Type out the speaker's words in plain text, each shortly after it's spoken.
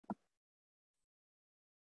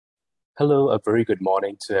Hello, a very good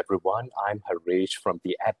morning to everyone. I'm Harish from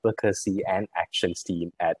the Advocacy and Actions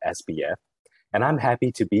team at SBF, and I'm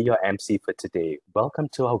happy to be your MC for today. Welcome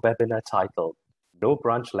to our webinar titled No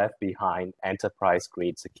Branch Left Behind,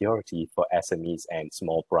 Enterprise-Grade Security for SMEs and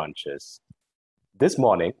Small Branches. This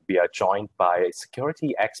morning, we are joined by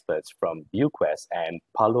security experts from ViewQwest and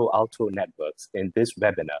Palo Alto networks in this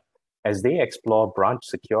webinar as they explore branch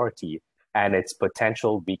security and its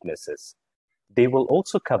potential weaknesses. They will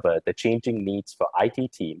also cover the changing needs for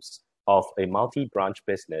IT teams of a multi-branch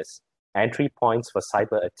business, entry points for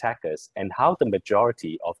cyber attackers, and how the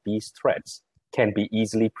majority of these threats can be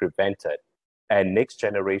easily prevented, and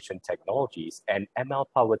next-generation technologies and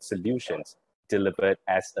ML-powered solutions delivered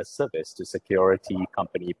as a service to security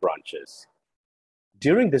company branches.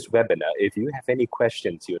 During this webinar, if you have any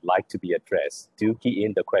questions you'd like to be addressed, do key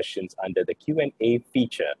in the questions under the Q&A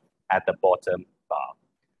feature at the bottom bar.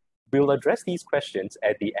 We will address these questions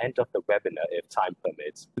at the end of the webinar if time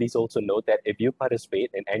permits. Please also note that if you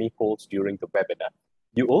participate in any polls during the webinar,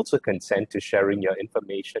 you also consent to sharing your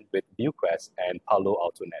information with ViewQwest and Palo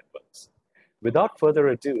Alto networks. Without further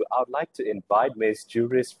ado, I would like to invite Ms.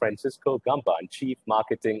 Jurist Francisco-Gamban, Chief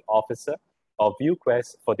Marketing Officer of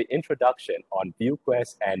ViewQwest, for the introduction on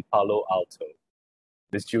ViewQwest and Palo Alto.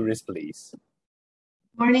 Ms. Jurist, please.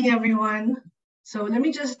 Morning, everyone. So let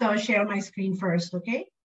me just share my screen first, okay?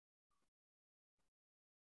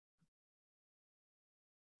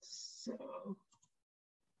 So,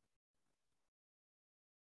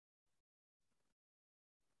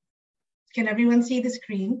 can everyone see the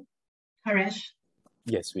screen? Harish?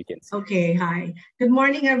 Yes, we can see. Okay, hi. Good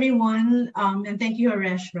morning, everyone. And thank you,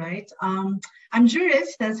 Harish, right? I'm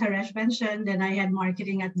Jurist, as Harish mentioned, and I head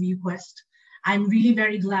marketing at ViewQwest. I'm really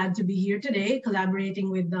very glad to be here today, collaborating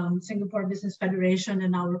with Singapore Business Federation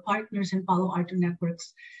and our partners in Palo Alto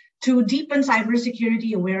networks to deepen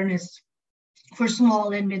cybersecurity awareness for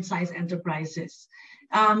small and mid-sized enterprises.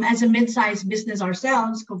 As a mid-sized business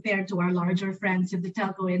ourselves, compared to our larger friends in the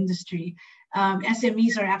telco industry,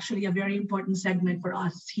 SMEs are actually a very important segment for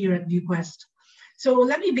us here at ViewQwest. So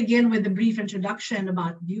let me begin with a brief introduction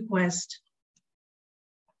about ViewQwest.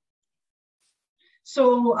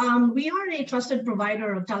 So we are a trusted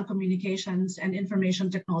provider of telecommunications and information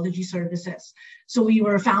technology services. So we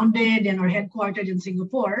were founded and are headquartered in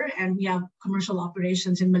Singapore, and we have commercial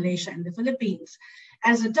operations in Malaysia and the Philippines.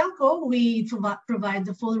 As a telco, we provide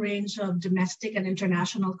the full range of domestic and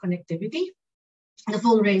international connectivity, the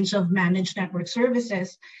full range of managed network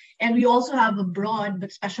services, and we also have a broad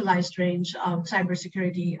but specialized range of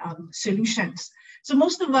cybersecurity solutions. So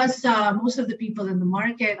most of us, most of the people in the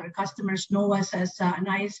market, our customers, know us as an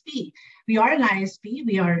ISP. We are an ISP.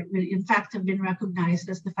 We in fact have been recognized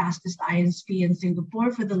as the fastest ISP in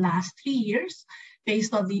Singapore for the last 3 years,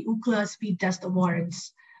 based on the Ookla Speed Test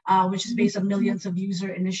Awards, which is based on millions of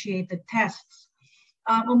user-initiated tests.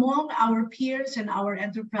 Among our peers and our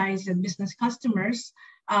enterprise and business customers,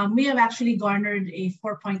 we have actually garnered a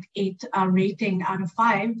 4.8 rating out of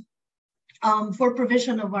 5 for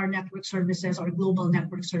provision of our network services, our global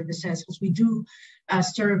network services, because we do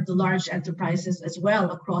serve the large enterprises as well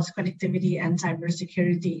across connectivity and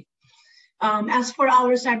cybersecurity. As for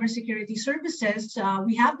our cybersecurity services,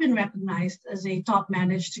 we have been recognized as a top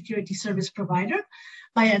managed security service provider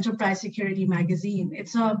by Enterprise Security Magazine.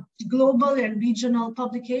 It's a global and regional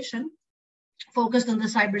publication focused on the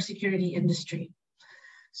cybersecurity industry.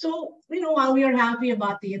 So, while we are happy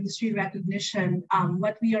about the industry recognition,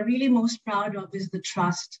 what we are really most proud of is the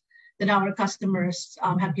trust that our customers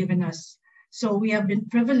have given us. So we have been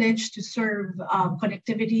privileged to serve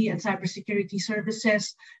connectivity and cybersecurity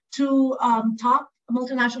services to top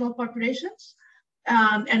multinational corporations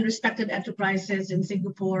and respected enterprises in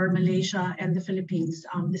Singapore, Malaysia, and the Philippines.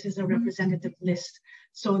 This is a representative list.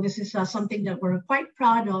 So this is something that we're quite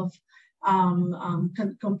proud of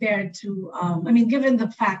compared to, given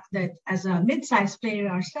the fact that as a mid-sized player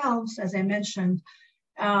ourselves, as I mentioned,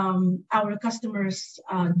 our customers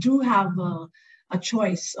do have a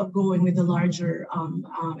choice of going with the larger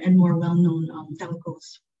and more well-known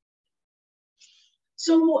telcos.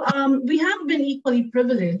 So we have been equally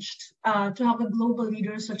privileged to have a global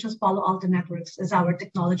leader such as Palo Alto Networks as our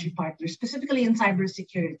technology partner, specifically in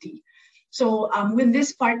cybersecurity. So with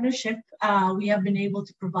this partnership, we have been able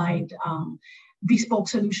to provide bespoke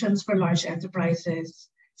solutions for large enterprises,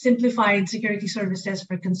 simplified security services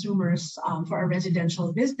for consumers for our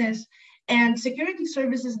residential business, and security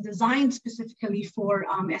services designed specifically for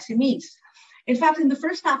SMEs. In fact, in the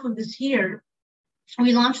first half of this year,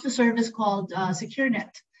 we launched a service called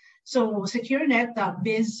SecureNet. So SecureNet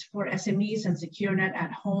Biz for SMEs and SecureNet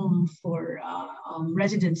at Home for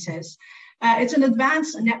residences. It's an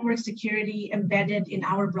advanced network security embedded in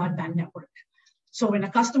our broadband network. So when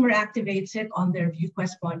a customer activates it on their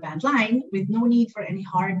ViewQwest broadband line with no need for any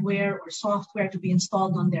hardware or software to be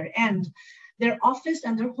installed on their end, their office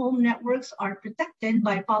and their home networks are protected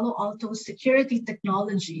by Palo Alto's security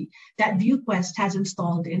technology that ViewQwest has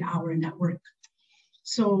installed in our network.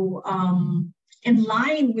 So in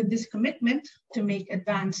line with this commitment to make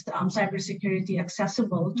advanced cybersecurity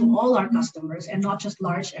accessible to all our customers and not just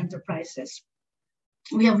large enterprises,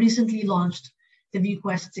 we have recently launched the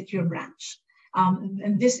ViewQwest Secure Branch.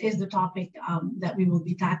 And this is the topic that we will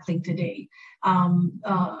be tackling today.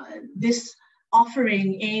 This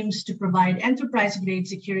offering aims to provide enterprise-grade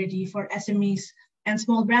security for SMEs and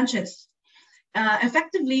small branches.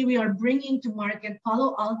 Effectively, we are bringing to market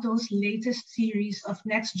Palo Alto's latest series of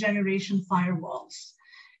next-generation firewalls.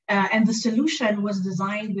 And the solution was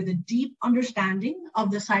designed with a deep understanding of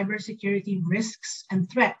the cybersecurity risks and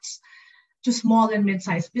threats to small and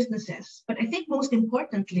mid-sized businesses. But I think most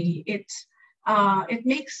importantly,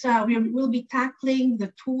 we'll be tackling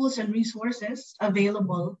the tools and resources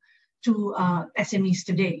available to SMEs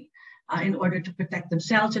today in order to protect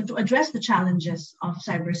themselves and to address the challenges of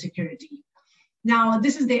cybersecurity. Now,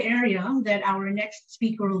 this is the area that our next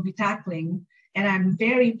speaker will be tackling, and I'm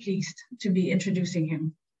very pleased to be introducing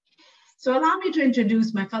him. So allow me to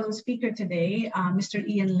introduce my fellow speaker today, Mr.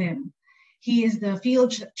 Ian Lim. He is the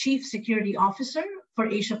Field Chief Security Officer for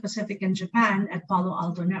Asia Pacific and Japan at Palo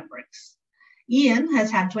Alto Networks. Ian has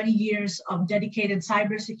had 20 years of dedicated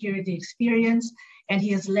cybersecurity experience, and he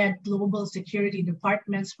has led global security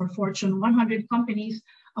departments for Fortune 100 companies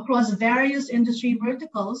across various industry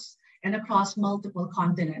verticals and across multiple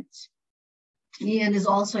continents. Ian is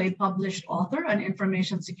also a published author on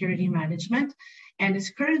information security management and is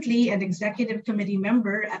currently an executive committee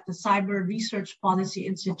member at the Cyber Research Policy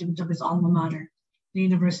Institute of his alma mater, the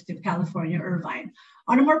University of California, Irvine.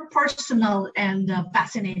 On a more personal and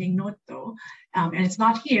fascinating note though, and it's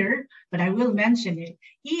not here, but I will mention it,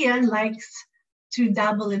 Ian likes to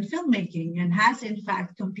dabble in filmmaking and has in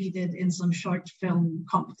fact competed in some short film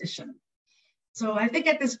competition. So I think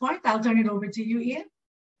at this point, I'll turn it over to you, Ian.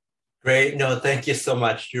 Great. No, thank you so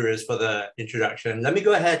much, Jurist, for the introduction. Let me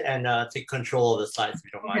go ahead and take control of the slides, if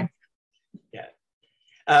you don't mind.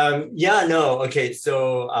 Yeah. Okay.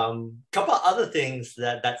 So couple of other things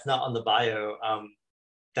that's not on the bio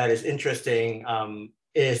that is interesting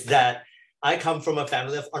is that I come from a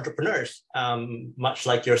family of entrepreneurs, much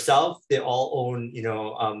like yourself. They all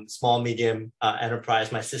own, small, medium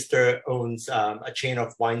enterprise. My sister owns a chain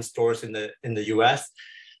of wine stores in the U.S.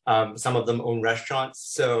 Some of them own restaurants.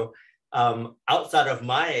 So outside of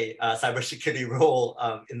my cybersecurity role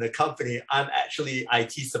in the company, I'm actually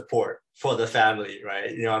IT support for the family,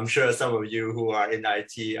 right? I'm sure some of you who are in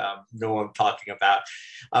IT know what I'm talking about.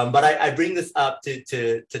 But I bring this up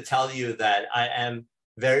to tell you that I am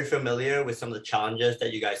very familiar with some of the challenges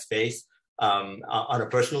that you guys face on a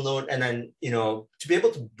personal note. And then, to be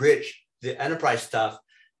able to bridge the enterprise stuff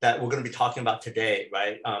that we're going to be talking about today,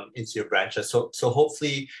 right, into your branches. So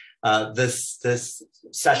hopefully this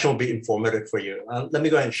session will be informative for you. Let me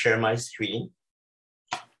go ahead and share my screen.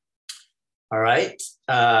 All right.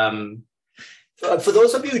 For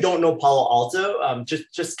those of you who don't know Palo Alto,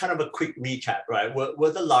 just kind of a quick recap, right?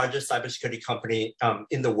 We're the largest cybersecurity company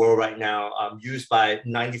in the world right now, used by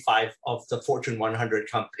 95 of the Fortune 100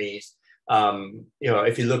 companies.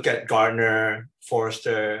 If you look at Gartner,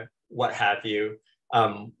 Forrester, what have you,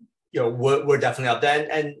 we're definitely out there.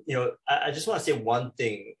 And I just want to say one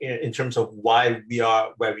thing in terms of why we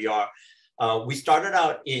are where we are. We started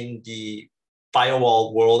out in the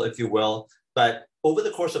firewall world, if you will, but over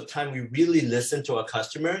the course of time, we really listened to our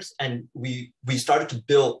customers, and we started to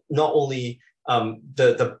build not only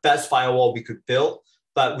the best firewall we could build,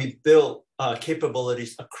 but we built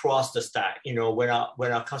capabilities across the stack. When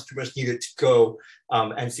our customers needed to go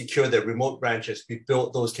and secure their remote branches, we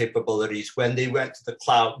built those capabilities. When they went to the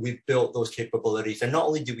cloud, we built those capabilities. And not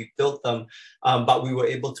only did we build them, but we were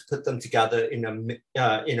able to put them together in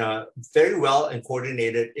a very well and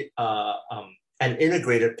coordinated and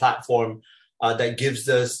integrated platform that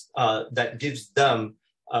gives them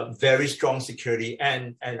very strong security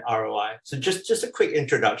and ROI. So just a quick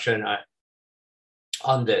introduction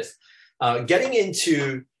on this. Getting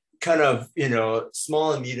into kind of,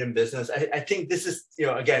 small and medium business, I think this is,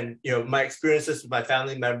 again, my experiences with my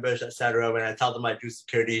family members, et cetera, when I tell them I do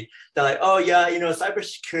security, they're like, oh yeah,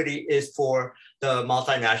 cybersecurity is for the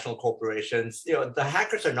multinational corporations. The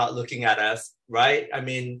hackers are not looking at us, right? I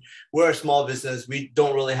mean, we're a small business. We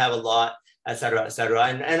don't really have a lot. et cetera, et cetera.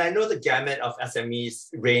 And I know the gamut of SMEs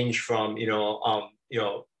range from,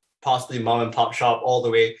 possibly mom and pop shop all the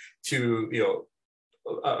way to,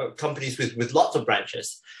 companies with lots of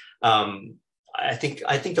branches. I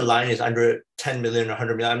think the line is under 10 million or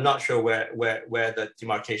 100 million. I'm not sure where the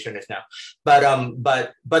demarcation is now,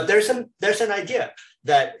 but there's an idea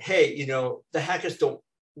that, hey, the hackers don't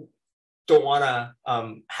want to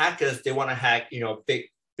hack us. They want to hack,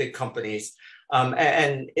 big companies,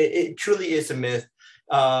 and it truly is a myth.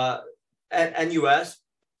 At US,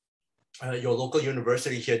 your local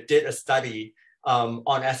university here did a study on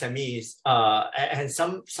SMEs, and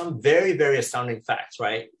some very, very astounding facts,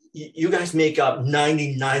 right? You guys make up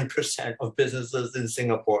 99% of businesses in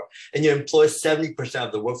Singapore, and you employ 70%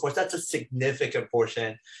 of the workforce. That's a significant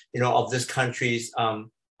portion, of this country's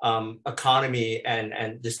economy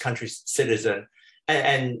and this country's citizen.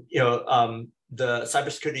 And the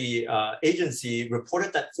cybersecurity agency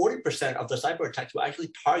reported that 40% of the cyber attacks were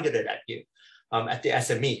actually targeted at you, at the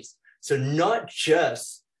SMEs. So not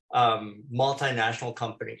just multinational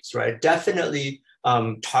companies, right? Definitely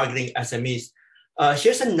targeting SMEs.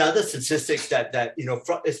 Here's another statistic that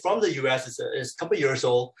is from the US. It's a couple of years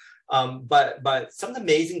old, but some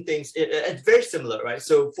and things. It's very similar, right?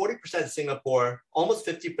 So 40% Singapore, almost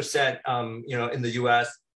 50%, in the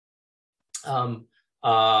US, and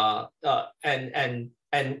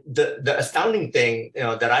the astounding thing,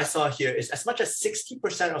 that I saw here is as much as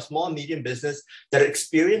 60% of small and medium business that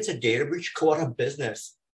experience a data breach go out of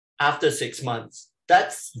business after 6 months.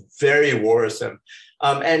 That's very worrisome.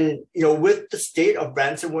 And with the state of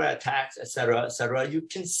ransomware attacks, et cetera, you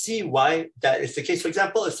can see why that is the case. For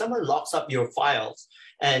example, if someone locks up your files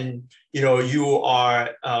and you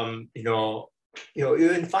are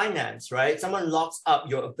you're in finance, right? Someone locks up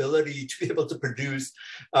your ability to be able to produce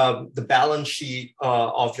the balance sheet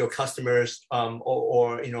of your customers,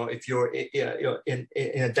 or if you're in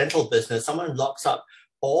a dental business, someone locks up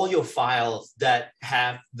all your files that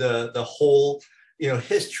have the whole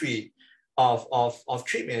history of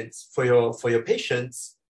treatments for your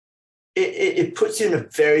patients. It puts you in a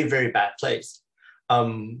very, very bad place.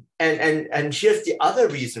 And here's the other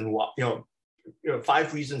reason why,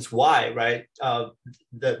 5 reasons why, right? The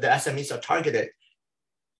SMEs are targeted.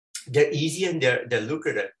 They're easy and they're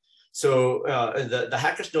lucrative. So the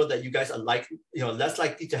hackers know that you guys are less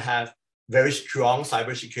likely to have very strong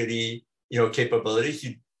cybersecurity capabilities.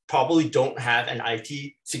 You probably don't have an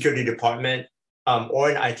IT security department or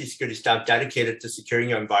an IT security staff dedicated to securing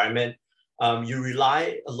your environment. You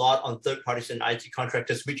rely a lot on third parties and IT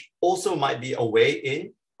contractors, which also might be a way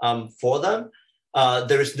in for them.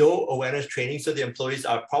 There is no awareness training, so the employees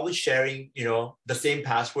are probably sharing, the same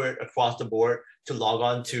password across the board to log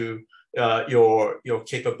on to your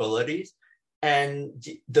capabilities. And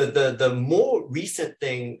the more recent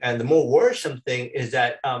thing and the more worrisome thing is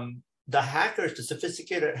that the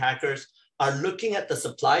sophisticated hackers, are looking at the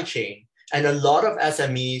supply chain, and a lot of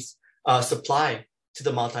SMEs supply to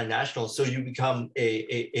the multinationals, so you become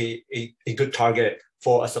a good target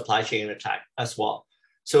for a supply chain attack as well.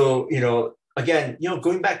 So again,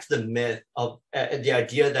 going back to the myth of the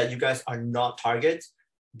idea that you guys are not targets,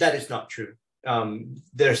 that is not true.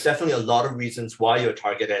 There's definitely a lot of reasons why you're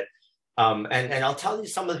targeted. And I'll tell you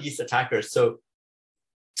some of these attackers. So,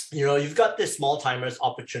 you've got this small timers,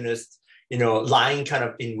 opportunists, lying kind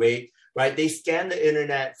of in wait, right? They scan the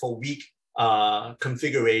internet for weak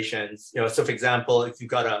configurations. So for example, if you've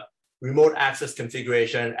got a remote access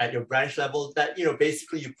configuration at your branch level that,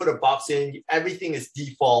 basically you put a box in, everything is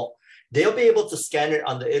default, they'll be able to scan it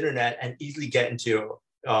on the internet and easily get into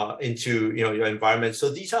your environment. So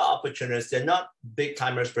these are opportunists. They're not big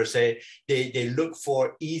timers per se. They look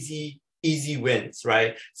for easy wins,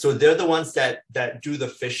 right? So they're the ones that do the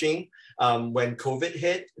phishing. When COVID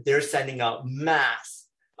hit, they're sending out mass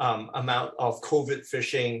amount of COVID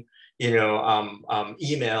phishing,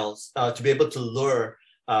 emails to be able to lure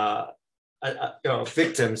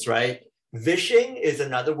victims, right? Vishing is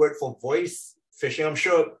another word for voice phishing. I'm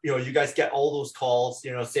sure you guys get all those calls,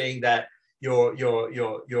 saying that your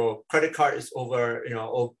credit card is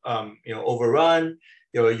overrun,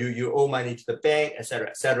 you owe money to the bank, et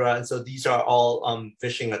cetera. And so these are all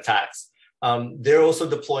phishing attacks. They're also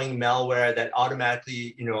deploying malware that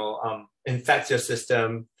automatically infects your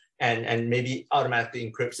system and maybe automatically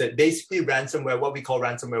encrypts it. Basically ransomware, what we call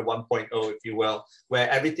ransomware 1.0, if you will, where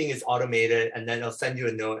everything is automated and then they'll send you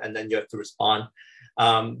a note and then you have to respond.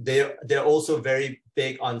 They're also very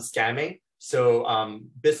big on scamming. So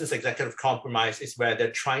business executive compromise is where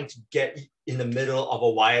they're trying to get in the middle of a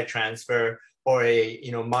wire transfer or a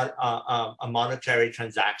monetary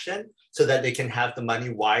transaction so that they can have the money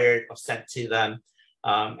wired or sent to them.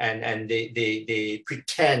 and they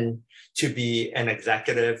pretend to be an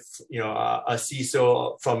executive, a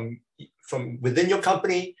CISO from within your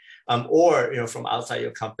company, or from outside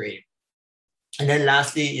your company. And then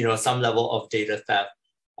lastly, some level of data theft.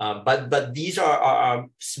 But these are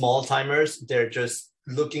small timers. They're just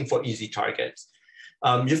looking for easy targets.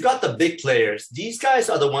 You've got the big players. These guys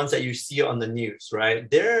are the ones that you see on the news, right?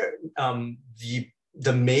 They're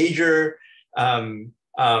the major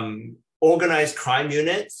organized crime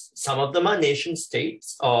units. Some of them are nation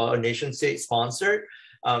states or nation state sponsored.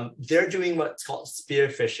 They're doing what's called spear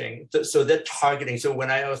phishing. So they're targeting. So when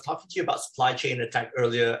I was talking to you about supply chain attack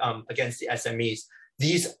earlier against the SMEs,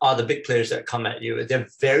 these are the big players that come at you. They're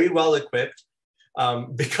very well equipped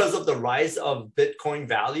because of the rise of Bitcoin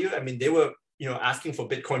value. I mean, they were asking for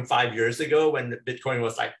Bitcoin 5 years ago when Bitcoin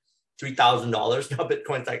was like $3,000. Now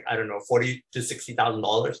Bitcoin's like, I don't know, $40,000 to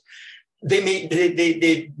 $60,000. They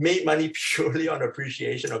made money purely on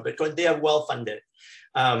appreciation of Bitcoin. They are well funded.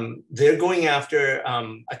 They're going after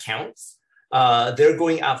accounts. They're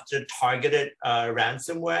going after targeted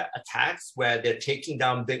ransomware attacks where they're taking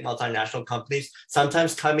down big multinational companies,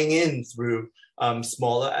 sometimes coming in through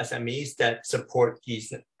smaller SMEs that support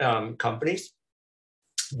these companies.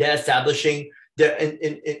 They're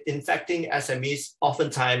infecting SMEs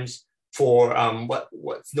oftentimes for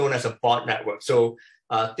what's known as a bot network. So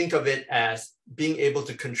think of it as being able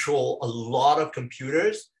to control a lot of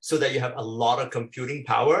computers so that you have a lot of computing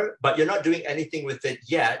power, but you're not doing anything with it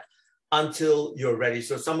yet until you're ready.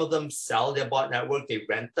 So some of them sell their bot network, they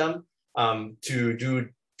rent them to do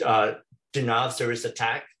denial of service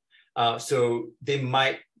attack. So they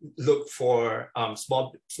might look for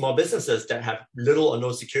small businesses that have little or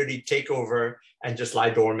no security, take over and just lie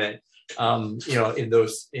dormant, in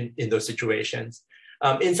those situations.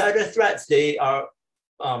 Insider threats,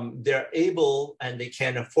 they're able and they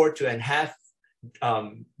can afford to and have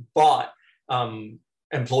bought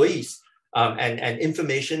employees and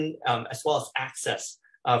information as well as access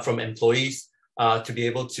from employees to be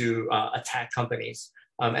able to attack companies.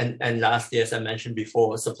 And lastly, as I mentioned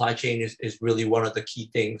before, supply chain is really one of the key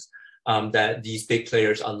things that these big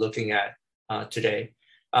players are looking at today.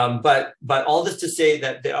 But all this to say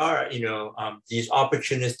that there are these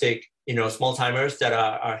opportunistic small timers that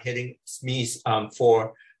are hitting SMEs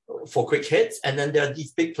for quick hits, and then there are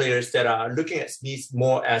these big players that are looking at SMEs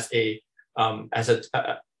more as a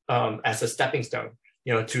stepping stone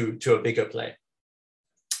to a bigger play.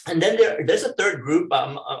 And then there's a third group.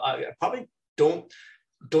 I probably don't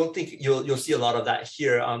think you'll see a lot of that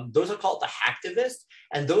here. Those are called the hacktivists,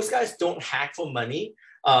 and those guys don't hack for money.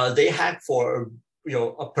 They hack for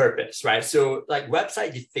a purpose, right? So like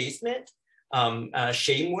website defacement,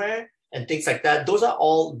 shameware, and things like that. Those are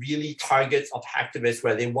all really targets of hacktivists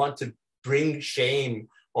where they want to bring shame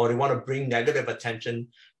or they want to bring negative attention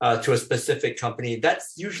to a specific company.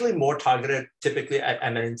 That's usually more targeted typically at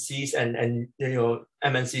MNCs and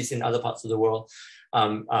MNCs in other parts of the world.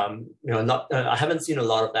 I haven't seen a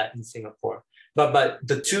lot of that in Singapore. But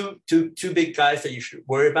the two big guys that you should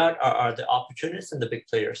worry about are the opportunists and the big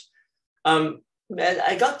players. And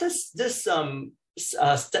I got this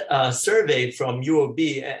survey from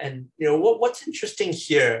UOB, and what's interesting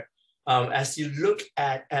here, as you look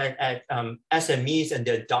at SMEs and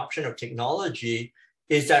the adoption of technology,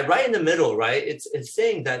 is that right in the middle, right? It's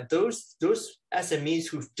saying that those SMEs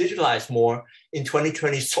who've digitalized more in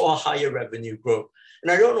 2020 saw higher revenue growth.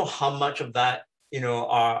 And I don't know how much of that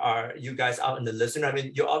are you guys out in the listener. I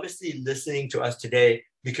mean, you're obviously listening to us today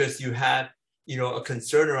because you have a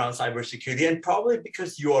concern around cybersecurity, and probably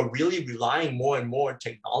because you are really relying more and more on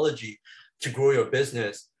technology to grow your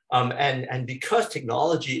business. And because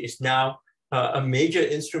technology is now a major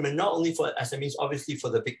instrument, not only for SMEs, obviously for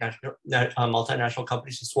the big multinational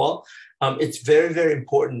companies as well, it's very, very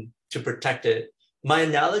important to protect it. My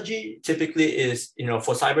analogy typically is,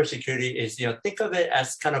 for cybersecurity is, think of it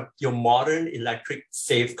as kind of your modern electric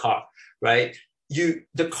safe car, right?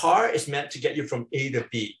 The car is meant to get you from A to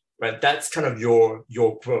B, right? That's kind of your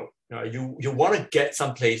growth. You want to get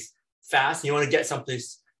someplace fast. You want to get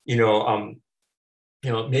someplace,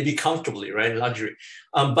 maybe comfortably, right? Luxury.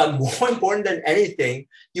 But more important than anything,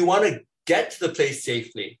 you want to get to the place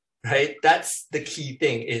safely, right? That's the key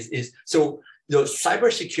thing so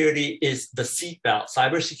cybersecurity is the seatbelt.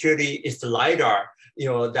 Cybersecurity is the LiDAR,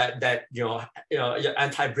 your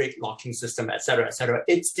anti-brake locking system, et cetera, et cetera.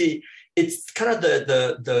 It's kind of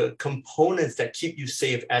the components that keep you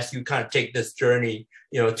safe as you kind of take this journey,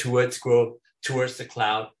 towards growth, towards the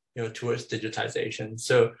cloud, towards digitization.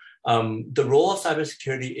 So the role of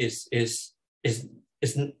cybersecurity is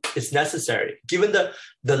necessary, given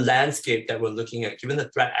the landscape that we're looking at, given the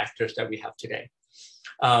threat actors that we have today.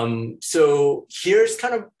 So here's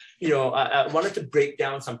kind of, I wanted to break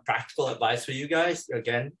down some practical advice for you guys.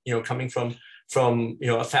 Again, coming from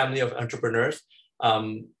a family of entrepreneurs.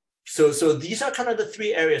 So these are kind of the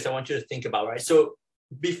three areas I want you to think about, right? So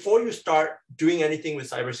before you start doing anything with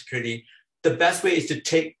cybersecurity, the best way is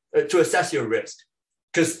to assess your risk,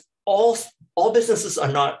 because all businesses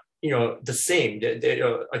are not the same.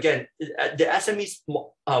 Again, the SMEs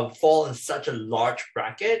fall in such a large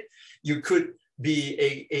bracket. You could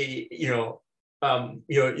be you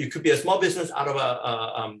could be a small business out of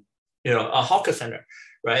a hawker center,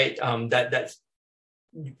 right? That's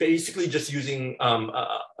basically just using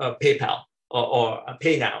a PayPal or a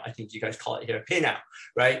Pay Now, I think you guys call it here, Pay Now,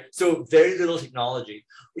 right? So very little technology.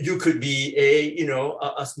 You could be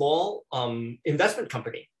a small investment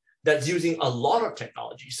company that's using a lot of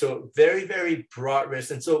technology. So very, very broad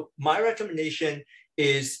risk. And so my recommendation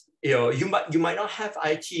is, you might not have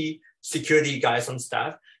IT security guys on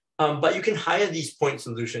staff, but you can hire these point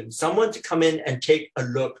solutions, someone to come in and take a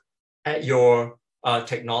look at your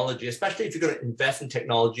technology, especially if you're going to invest in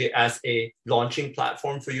technology as a launching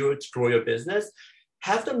platform for you to grow your business.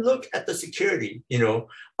 Have them look at the security.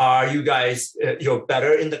 Are you guys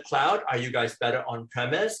better in the cloud? Are you guys better on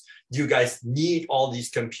premise? Do you guys need all these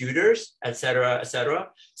computers, et cetera, et cetera?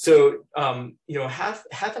 So have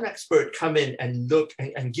an expert come in and look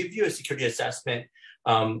and give you a security assessment,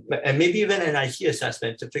 and maybe even an IT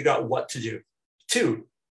assessment to figure out what to do. 2,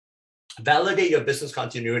 validate your business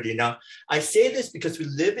continuity. Now, I say this because we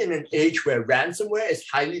live in an age where ransomware is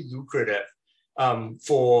highly lucrative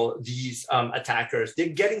for these attackers. They're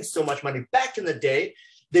getting so much money. Back in the day,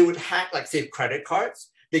 they would hack, like, say, credit cards.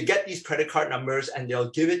 They get these credit card numbers and they'll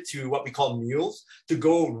give it to what we call mules to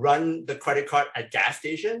go run the credit card at gas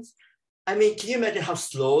stations. I mean, can you imagine how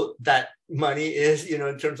slow that money is,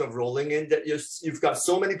 in terms of rolling in? That you've got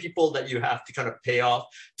so many people that you have to kind of pay off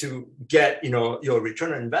to get, your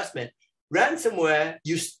return on investment. Ransomware,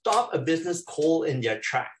 you stop a business cold in their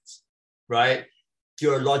tracks, right?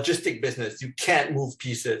 You're a logistic business, you can't move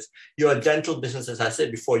pieces. You're a dental business, as I said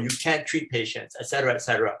before, you can't treat patients, et cetera, et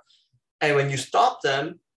cetera. And when you stop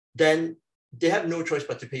them, then they have no choice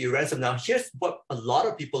but to pay you ransom. Now, here's what a lot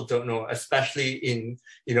of people don't know, especially in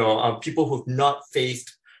people who've not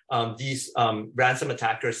faced these ransom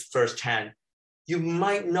attackers firsthand. You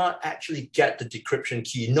might not actually get the decryption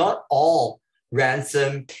key. Not all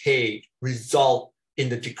ransom paid result in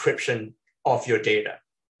the decryption of your data.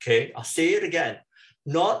 Okay, I'll say it again.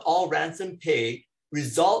 Not all ransom paid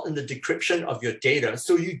result in the decryption of your data,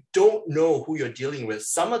 so you don't know who you're dealing with.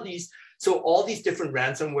 So all these different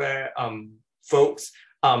ransomware folks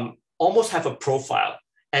almost have a profile.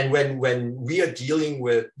 And when we are dealing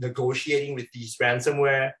with negotiating with these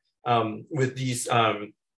ransomware, with these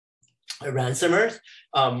ransomers,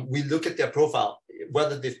 we look at their profile,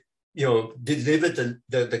 whether they deliver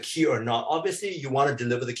the key or not. Obviously, you want to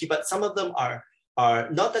deliver the key, but some of them are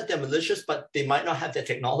not that they're malicious, but they might not have their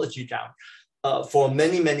technology down for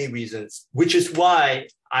many, many reasons, which is why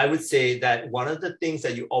I would say that one of the things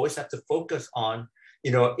that you always have to focus on,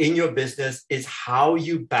 in your business is how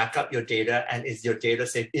you back up your data, and is your data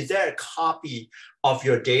safe? Is there a copy of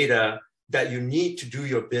your data that you need to do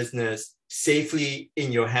your business safely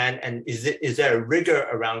in your hand? And is there a rigor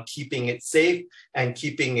around keeping it safe and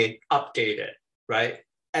keeping it updated, right?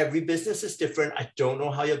 Every business is different. I don't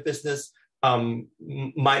know how your business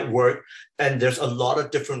might work, and there's a lot of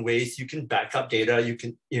different ways you can back up data. You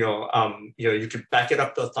can, you could back it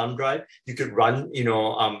up to a thumb drive. You could run,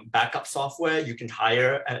 backup software. You can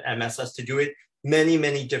hire an MSS to do it. Many,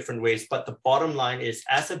 many different ways. But the bottom line is,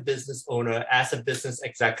 as a business owner, as a business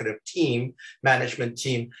executive team, management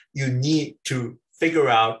team, you need to figure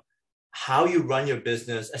out how you run your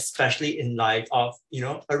business, especially in light of,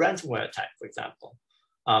 a ransomware attack, for example.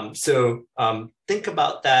 So think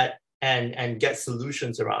about that and get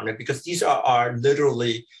solutions around it, because these are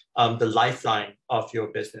literally the lifeline of your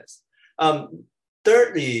business.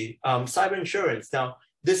 Thirdly, cyber insurance. Now,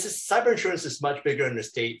 cyber insurance is much bigger in the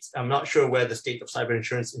States. I'm not sure where the state of cyber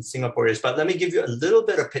insurance in Singapore is, but let me give you a little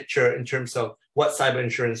bit of picture in terms of what cyber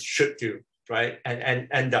insurance should do, right?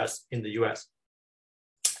 And does in the US.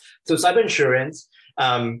 So cyber insurance,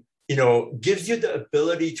 gives you the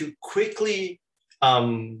ability to quickly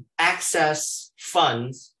access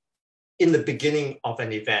funds in the beginning of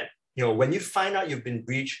an event. When you find out you've been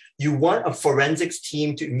breached, you want a forensics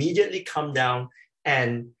team to immediately come down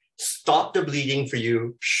and stop the bleeding for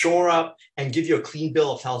you, shore up, and give you a clean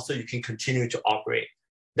bill of health so you can continue to operate.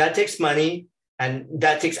 That takes money and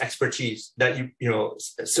that takes expertise.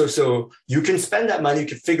 So you can spend that money, you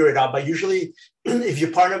can figure it out, but usually if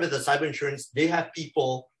you partner with a cyber insurance, they have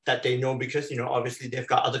people that they know because, obviously they've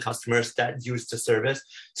got other customers that use the service.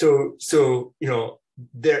 So,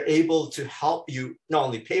 they're able to help you not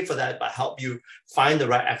only pay for that, but help you find the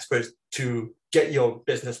right experts to get your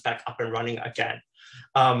business back up and running again.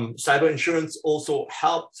 Cyber insurance also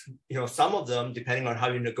helps, some of them, depending on how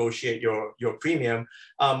you negotiate your premium,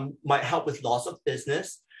 might help with loss of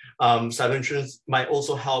business. Cyber insurance might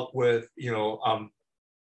also help with,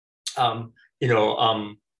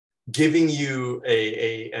 giving you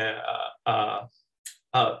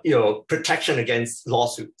protection against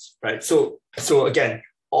lawsuits, right? So again,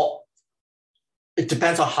 it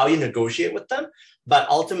depends on how you negotiate with them, but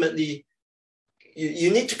ultimately,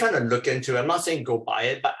 you need to kind of look into it. I'm not saying go buy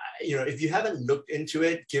it, but if you haven't looked into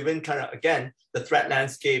it, given kind of, again, the threat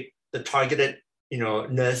landscape, the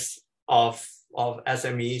targetedness of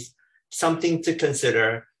SMEs, something to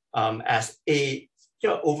consider as a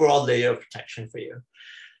overall layer of protection for you.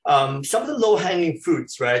 Some of the low-hanging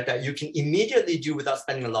fruits, right, that you can immediately do without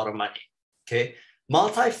spending a lot of money, okay?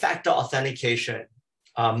 Multi-factor authentication.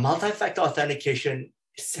 Multi-factor authentication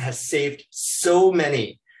has saved so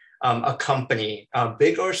many a company,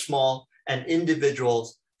 big or small, and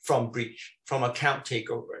individuals from breach, from account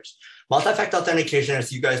takeovers. Multi-factor authentication,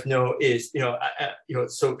 as you guys know, is,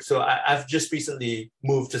 I've just recently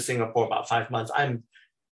moved to Singapore about 5 months. I'm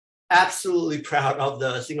absolutely proud of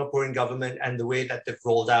the Singaporean government and the way that they've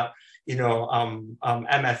rolled out,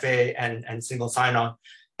 MFA and single sign-on.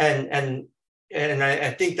 And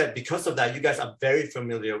I think that because of that, you guys are very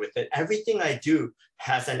familiar with it. Everything I do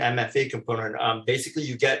has an MFA component. Basically,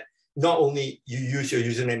 you get not only you use your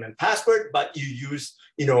username and password, but you use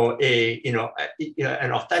an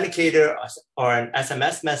authenticator or an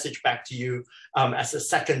SMS message back to you as a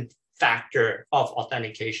second factor of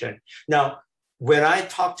authentication. Now, when I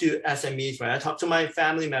talk to SMEs, when I talk to my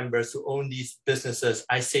family members who own these businesses,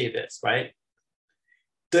 I say this, right?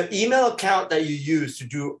 The email account that you use to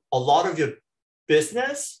do a lot of your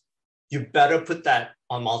business, you better put that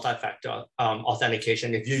on multi-factor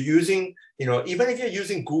authentication. If you're using, even if you're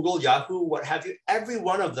using Google, Yahoo, what have you, every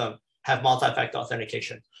one of them have multi-factor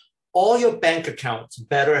authentication. All your bank accounts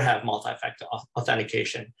better have multi-factor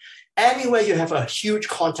authentication. Anywhere you have a huge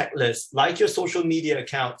contact list, like your social media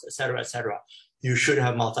accounts, et cetera, you should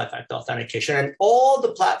have multi-factor authentication. And all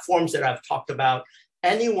the platforms that I've talked about,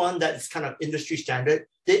 anyone that's kind of industry standard,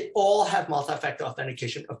 they all have multi-factor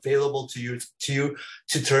authentication available to you to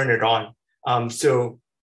turn it on. So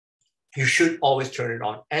you should always turn it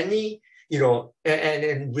on. And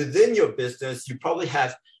within your business, you probably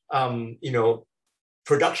have,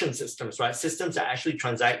 production systems, right? Systems that actually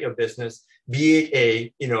transact your business, be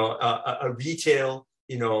it a retail,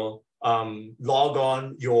 log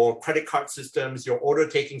on, your credit card systems, your order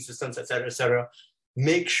taking systems, et cetera,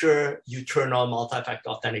 make sure you turn on multi-factor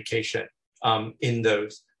authentication in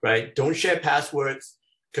those, right? Don't share passwords,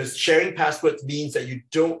 because sharing passwords means that you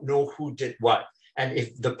don't know who did what. And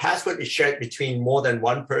if the password is shared between more than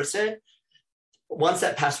one person, once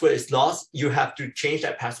that password is lost, you have to change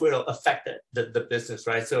that password. It'll affect the business,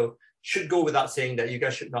 right? So should go without saying that you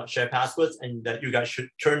guys should not share passwords and that you guys should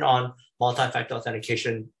turn on multi-factor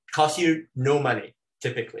authentication. Costs you no money,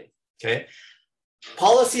 typically, okay?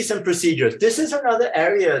 Policies and procedures. This is another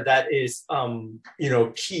area that is,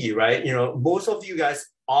 key, right? Most of you guys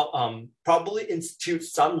probably institute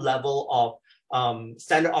some level of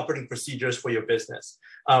standard operating procedures for your business.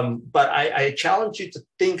 But I challenge you to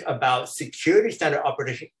think about security standard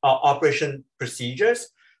operating procedures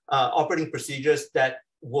that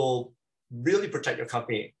will really protect your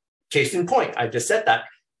company. Case in point, I just said that.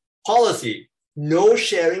 Policy, no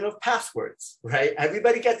sharing of passwords, right?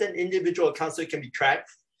 Everybody gets an individual account so it can be tracked.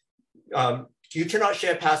 You cannot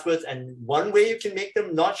share passwords, and one way you can make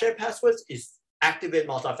them not share passwords is activate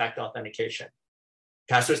multi-factor authentication.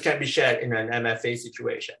 Passwords can't be shared in an MFA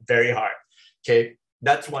situation, very hard, okay?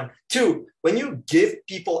 That's one. Two, when you give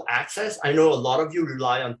people access, I know a lot of you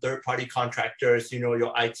rely on third-party contractors,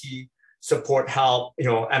 your IT support help,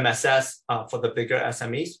 MSS for the bigger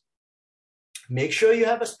SMEs. Make sure you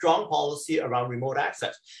have a strong policy around remote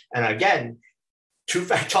access. And again,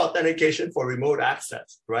 two-factor authentication for remote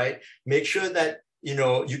access, right? Make sure that,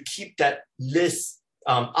 you keep that list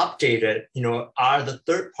updated, are the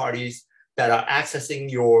third parties that are accessing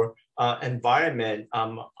your environment,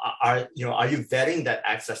 are you vetting that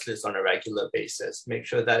access list on a regular basis? Make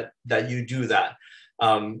sure that you do that.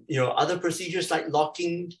 Other procedures like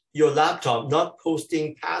locking your laptop, not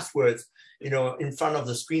posting passwords, in front of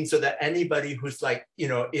the screen so that anybody who's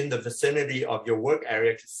in the vicinity of your work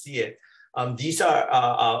area can see it. These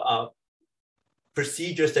are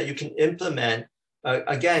procedures that you can implement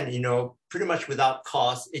again, pretty much without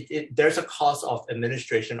cost. There's a cost of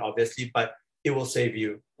administration, obviously, but it will save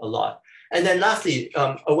you a lot. And then lastly,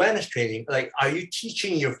 awareness training. Like, are you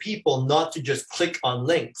teaching your people not to just click on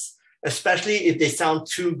links, especially if they sound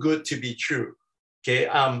too good to be true? Okay.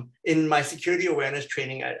 In my security awareness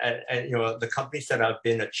training at the companies that I've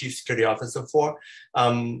been a chief security officer for,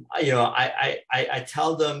 I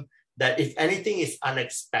tell them that if anything is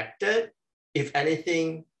unexpected, if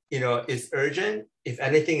anything is urgent, if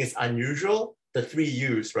anything is unusual, the 3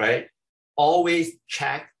 U's, right? Always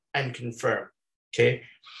check and confirm. Okay.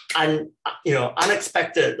 And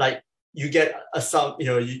unexpected, like you get a sum,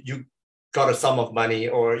 you got a sum of money,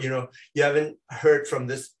 or you haven't heard from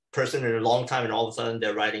this person in a long time, and all of a sudden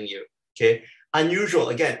they're writing you. Okay. Unusual,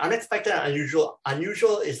 again, unexpected and unusual.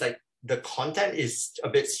 Unusual is like the content is a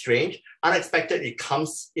bit strange. Unexpected, it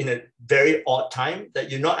comes in a very odd time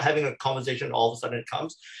that you're not having a conversation, all of a sudden it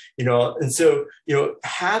comes, and so,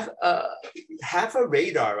 have a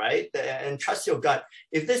radar, right? And trust your gut.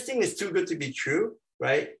 If this thing is too good to be true,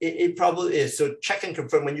 right? It probably is. So check and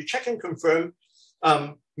confirm. When you check and confirm,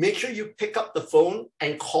 make sure you pick up the phone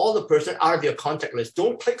and call the person out of your contact list.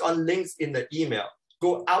 Don't click on links in the email.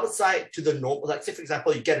 Go outside to the normal, like say, for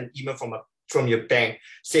example, you get an email from your bank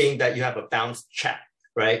saying that you have a bounced check,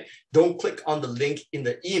 right? Don't click on the link in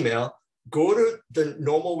the email. Go to the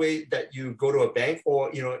normal way that you go to a bank,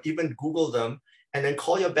 or even Google them, and then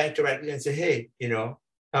call your bank directly and say, hey,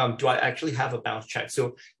 do I actually have a bounced check?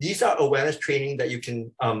 So these are awareness training that you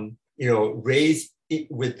can raise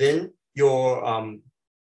within your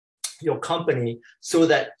company, so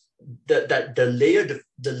that the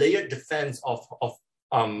layered defense of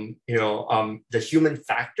the human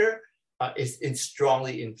factor is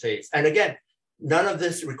strongly in place. And again, none of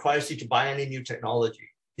this requires you to buy any new technology.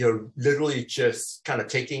 You're literally just kind of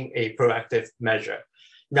taking a proactive measure.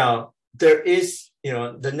 Now, there is,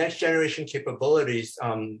 the next generation capabilities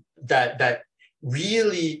that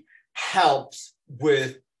really helps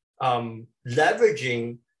with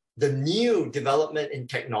leveraging the new development in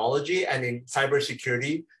technology and in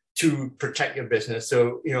cybersecurity to protect your business.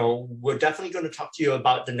 So, we're definitely going to talk to you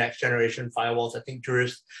about the next generation firewalls. I think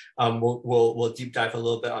Jurist will deep dive a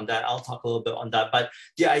little bit on that. I'll talk a little bit on that. But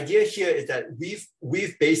the idea here is that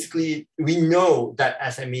we know that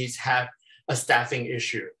SMEs have a staffing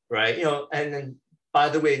issue, right? And then, by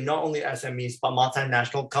the way, not only SMEs, but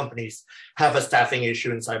multinational companies have a staffing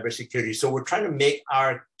issue in cybersecurity. So we're trying to make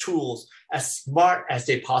our tools as smart as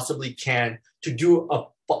they possibly can to do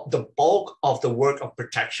the bulk of the work of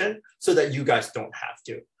protection, so that you guys don't have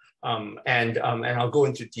to. And I'll go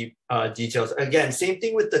into deep details. Again, same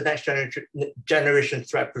thing with the next generation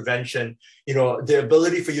threat prevention. The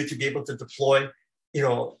ability for you to be able to deploy,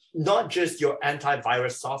 not just your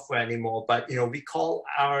antivirus software anymore, but we call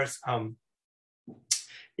ours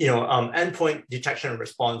endpoint detection and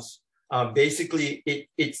response. Basically,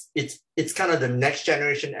 it's kind of the next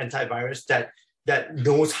generation antivirus that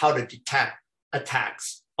knows how to detect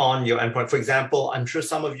attacks on your endpoint. For example, I'm sure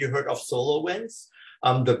some of you heard of SolarWinds,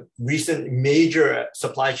 the recent major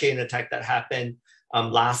supply chain attack that happened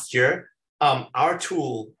last year. Our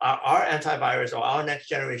tool, our antivirus, or our next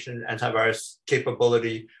generation antivirus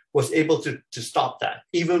capability was able to stop that,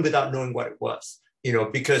 even without knowing what it was,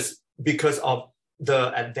 because of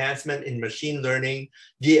the advancement in machine learning,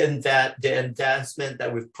 the advancement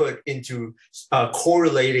that we've put into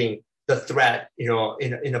correlating the threat,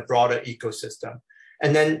 in a broader ecosystem.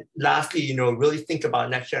 And then lastly, really think about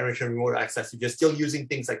next generation remote access. If you're still using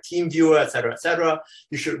things like TeamViewer, et cetera,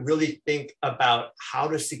 you should really think about how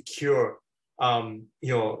to secure,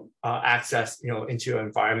 access, into your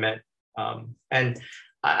environment. And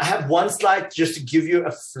I have one slide just to give you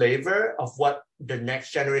a flavor of what the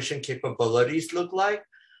next generation capabilities look like.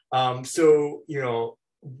 So,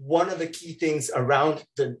 one of the key things around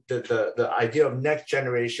the idea of next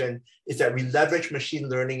generation is that we leverage machine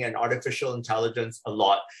learning and artificial intelligence a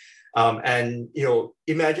lot. And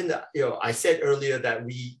imagine that, I said earlier that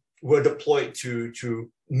we were deployed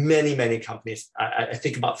to many companies. I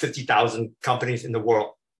think about 50,000 companies in the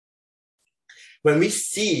world. When we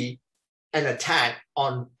see an attack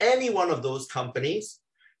on any one of those companies,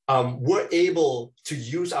 we're able to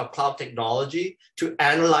use our cloud technology to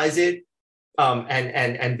analyze it,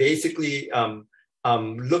 and basically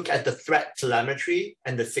look at the threat telemetry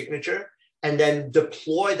and the signature, and then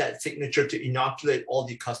deploy that signature to inoculate all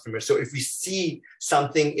the customers. So if we see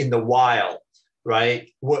something in the wild, right,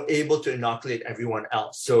 we're able to inoculate everyone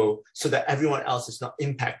else, so that everyone else is not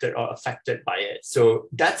impacted or affected by it. So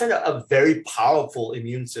that's a very powerful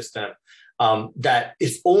immune system that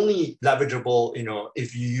is only leverageable,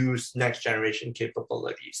 if you use next generation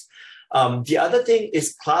capabilities. The other thing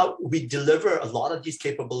is cloud. We deliver a lot of these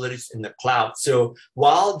capabilities in the cloud. So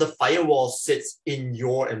while the firewall sits in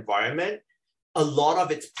your environment, a lot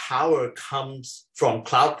of its power comes from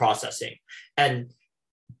cloud processing. And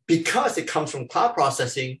because it comes from cloud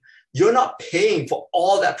processing, you're not paying for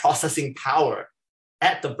all that processing power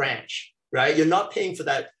at the branch, right? You're not paying for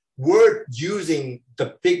that. We're using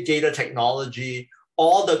the big data technology,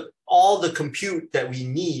 all the compute that we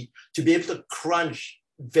need to be able to crunch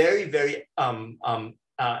very, very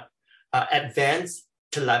advanced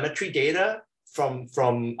telemetry data from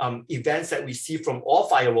events that we see from all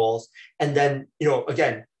firewalls, and then,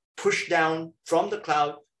 again, push down from the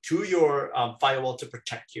cloud to your firewall to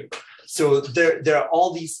protect you. So there are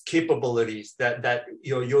all these capabilities that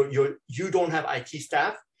you don't have IT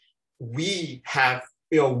staff. We have,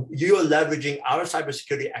 you're leveraging our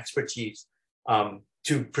cybersecurity expertise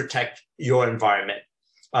to protect your environment,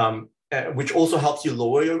 which also helps you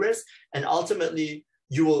lower your risk. And ultimately,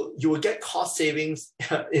 you will get cost savings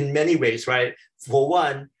in many ways, right? For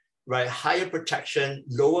one, right, higher protection,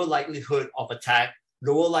 lower likelihood of attack,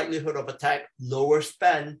 lower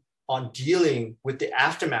spend on dealing with the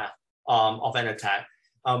aftermath of an attack.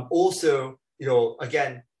 Also,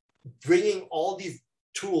 again, bringing all these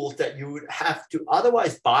tools that you would have to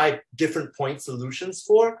otherwise buy different point solutions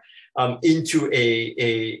for into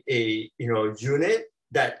a unit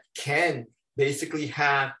that can basically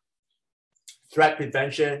have threat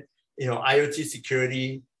prevention, IoT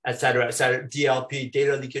security, et cetera, DLP,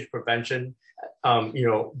 data leakage prevention,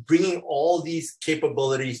 bringing all these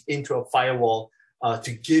capabilities into a firewall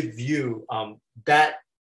to give you that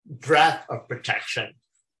breadth of protection,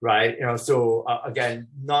 right? So again,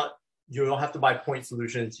 you don't have to buy point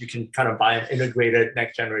solutions. You can kind of buy an integrated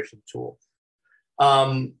next generation tool.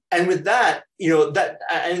 And with that,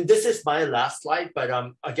 and this is my last slide, but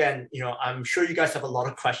again, I'm sure you guys have a lot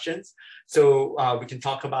of questions. So we can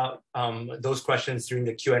talk about those questions during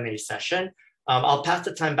the Q&A session. I'll pass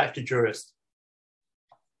the time back to Jurist.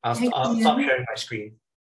 I'll stop sharing my screen.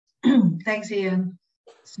 Thanks, Ian.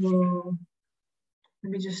 So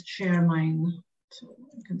let me just share mine so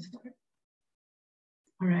I can start.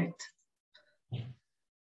 All right.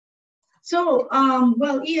 So,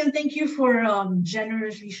 well, Ian, thank you for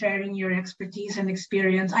generously sharing your expertise and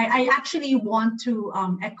experience. I actually want to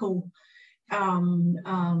echo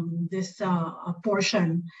this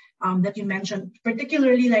portion that you mentioned,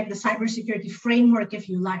 particularly like the cybersecurity framework, if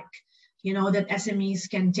you like, that SMEs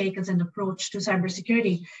can take as an approach to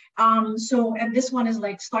cybersecurity. And this one is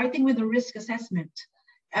like starting with the risk assessment.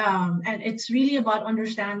 And it's really about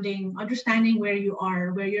understanding where you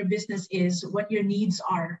are, where your business is, what your needs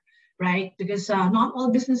are. Right? Because not all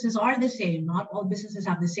businesses are the same. Not all businesses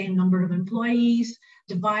have the same number of employees,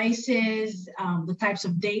 devices, the types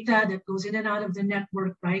of data that goes in and out of the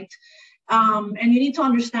network, right? And you need to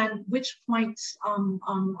understand which points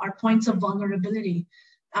are points of vulnerability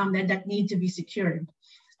that need to be secured.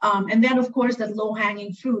 And then, of course, the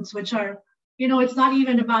low-hanging fruits, which are, it's not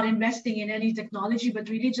even about investing in any technology, but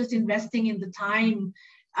really just investing in the time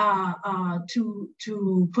to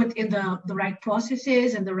put in the right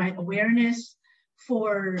processes and the right awareness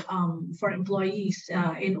for employees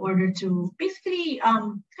in order to basically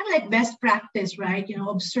kind of like best practice, right?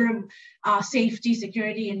 Observe safety,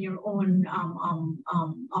 security in your own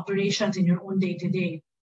operations, in your own day-to-day.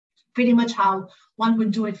 Pretty much how one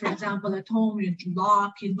would do it, for example, at home. You'd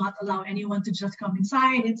lock, you'd not allow anyone to just come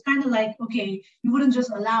inside. It's kind of like, okay, you wouldn't just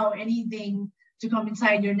allow anything to come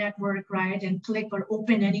inside your network, right, and click or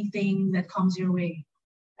open anything that comes your way.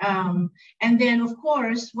 And then, of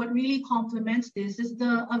course, what really complements this is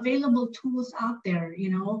the available tools out there,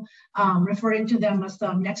 referring to them as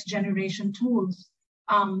the next generation tools.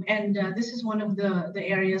 And this is one of the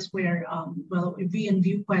areas where, well, we in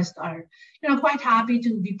ViewQwest are, quite happy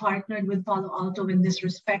to be partnered with Palo Alto in this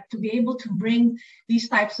respect, to be able to bring these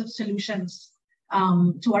types of solutions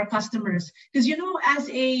to our customers, because as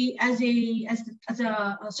a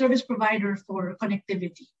service provider for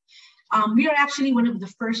connectivity, we are actually one of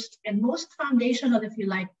the first and most foundational, if you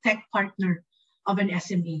like, tech partner of an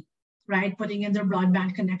SME, right? Putting in their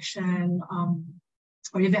broadband connection,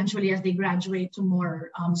 or eventually as they graduate to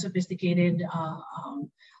more sophisticated,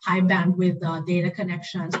 high bandwidth data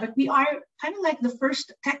connections. But we are kind of like the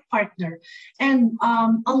first tech partner, and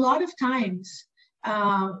a lot of times.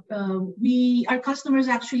 Our customers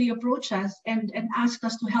actually approach us and ask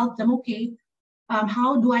us to help them. Okay,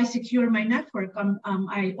 how do I secure my network?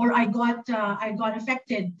 I got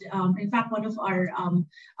affected. In fact, one of our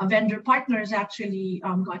vendor partners actually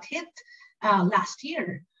got hit last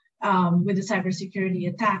year. with the cybersecurity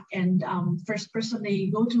attack. And first company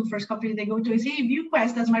they go to is, hey,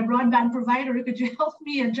 ViewQwest, as my broadband provider, could you help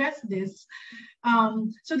me address this?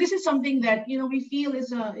 So this is something that we feel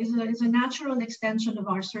is a natural extension of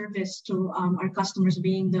our service to our customers,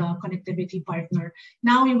 being the connectivity partner.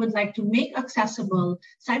 Now we would like to make accessible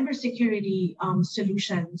cybersecurity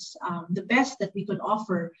solutions, the best that we could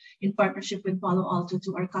offer in partnership with Palo Alto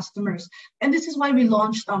to our customers. And this is why we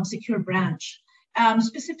launched Secure Branch.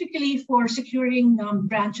 Specifically for securing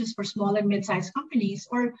branches for small and mid-sized companies,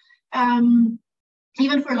 or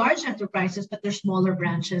even for large enterprises, but they're smaller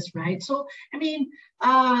branches, right? So, I mean,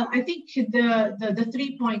 I think the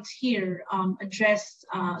 3 points here address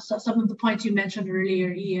some of the points you mentioned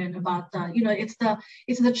earlier, Ian, about it's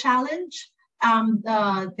the challenge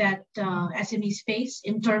that SMEs face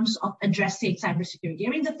in terms of addressing cybersecurity.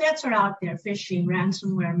 I mean, the threats are out there: phishing,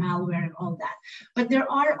 ransomware, malware, and all that. But there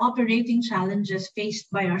are operating challenges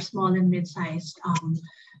faced by our small and mid-sized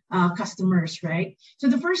customers, right? So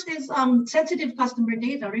the first is sensitive customer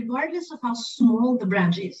data, regardless of how small the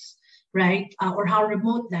branch is, right, or how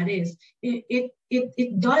remote that is.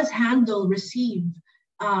 It does handle, receive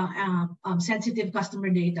sensitive customer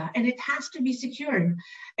data, and it has to be secured.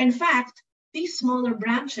 In fact, these smaller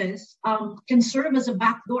branches can serve as a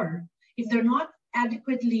backdoor. If they're not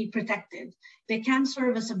adequately protected, they can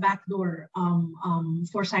serve as a backdoor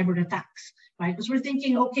for cyber attacks, right? Because we're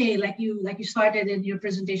thinking, okay, like you started in your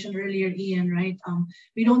presentation earlier, Ian, right?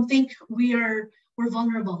 We don't think we're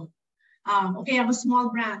vulnerable. Okay, I'm a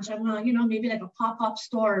small branch. I'm maybe like a pop-up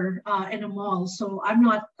store in a mall, so I'm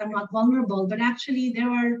not vulnerable. But actually, there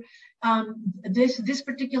are this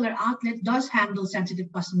particular outlet does handle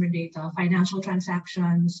sensitive customer data, financial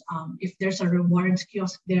transactions. If there's a rewards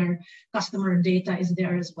kiosk there, customer data is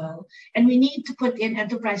there as well. And we need to put in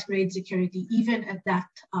enterprise-grade security even at that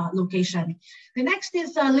location. The next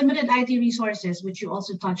is limited IT resources, which you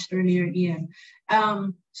also touched earlier, Ian.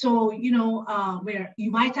 Where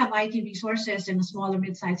you might have IT resources in a smaller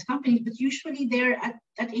mid-sized company, but usually they're at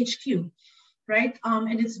HQ, right?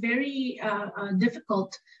 And it's very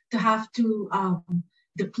difficult to have to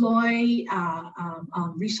deploy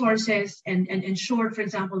resources and ensure, for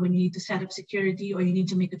example, when you need to set up security or you need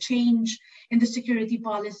to make a change in the security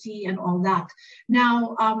policy and all that.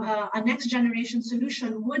 Now, a next generation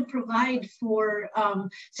solution would provide for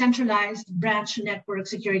centralized branch network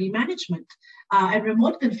security management and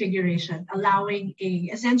remote configuration, allowing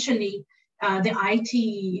essentially the IT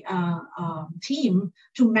team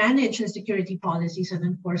to manage the security policies and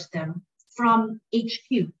enforce them from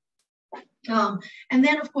HQ. And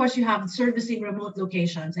then, of course, you have servicing remote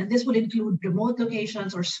locations, and this would include remote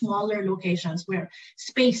locations or smaller locations where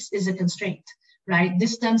space is a constraint, right?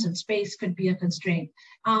 Distance and space could be a constraint.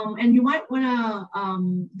 And you might want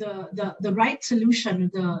to, the right solution,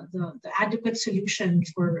 the adequate solution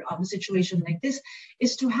for a situation like this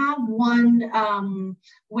is to have one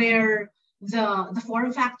where the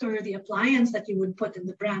form factor, the appliance that you would put in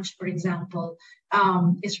the branch, for example,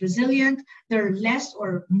 is resilient. There are less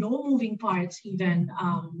or no moving parts even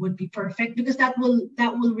would be perfect, because that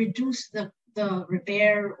will reduce the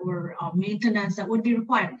repair or maintenance that would be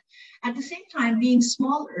required. At the same time, being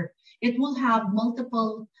smaller, it will have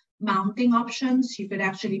multiple mounting options. You could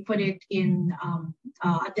actually put it in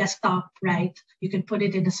a desktop, right? You can put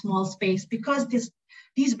it in a small space, because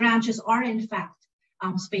these branches are in fact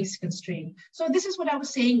space constrained. So this is what I was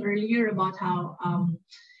saying earlier about how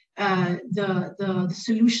the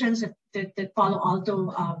solutions that Palo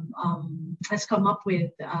Alto has come up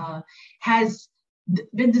with has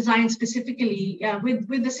been designed specifically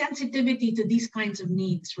with the sensitivity to these kinds of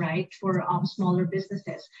needs, right, for smaller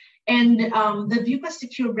businesses. And the ViewQwest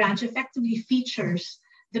Secure Branch effectively features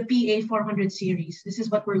the PA400 series. This is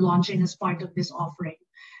what we're launching as part of this offering.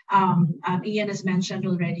 Ian has mentioned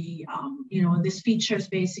already, this features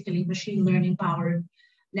basically machine learning powered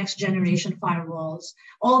next generation firewalls,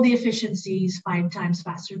 all the efficiencies, 5 times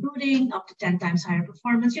faster booting, up to 10 times higher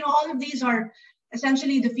performance. All of these are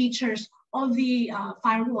essentially the features of the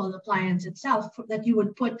firewall appliance itself that you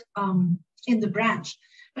would put in the branch.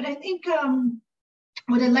 But I think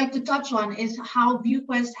what I'd like to touch on is how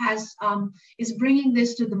ViewQwest is bringing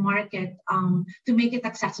this to the market to make it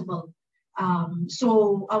accessible.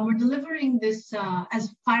 So we're delivering this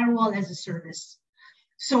as firewall as a service.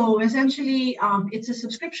 So essentially, it's a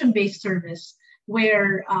subscription-based service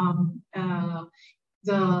where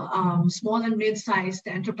the small and mid-sized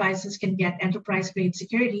enterprises can get enterprise-grade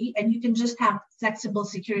security, and you can just have flexible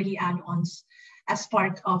security add-ons as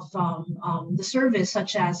part of the service,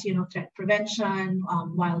 such as threat prevention,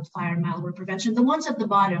 wildfire, malware prevention. The ones at the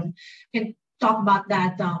bottom talk about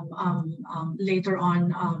that later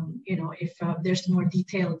on, if there's more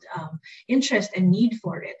detailed interest and need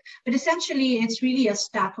for it. But essentially, it's really a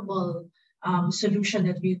stackable solution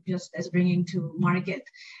that ViewQwest is bringing to market.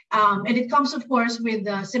 And it comes, of course, with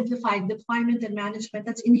simplified deployment and management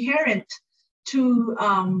that's inherent to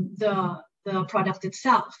the product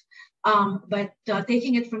itself. But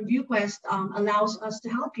taking it from ViewQwest allows us to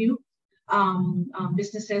help you,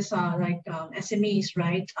 businesses like SMEs,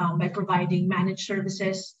 right, by providing managed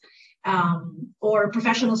services or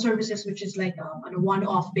professional services, which is like on a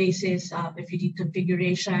one-off basis if you need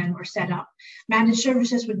configuration or setup. Managed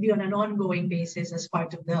services would be on an ongoing basis as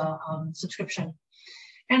part of the subscription.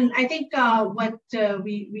 And I think what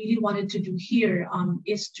we really wanted to do here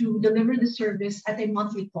is to deliver the service at a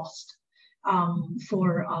monthly cost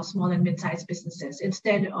for small and mid-sized businesses,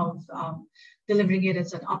 instead of delivering it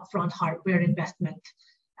as an upfront hardware investment.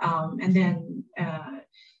 And then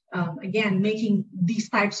again, making these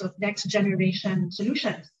types of next generation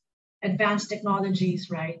solutions, advanced technologies,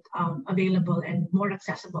 right, available and more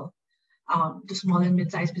accessible to small and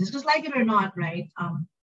mid-sized businesses. Like it or not, right,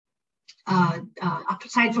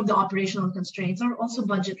 aside from the operational constraints, are also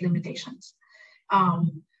budget limitations.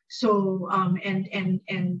 And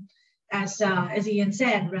as Ian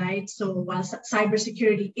said, right, so while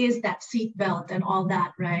cybersecurity is that seatbelt and all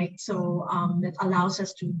that, right, so that allows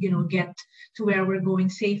us to, get to where we're going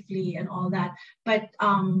safely and all that. But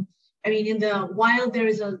I mean, while there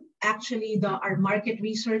is our market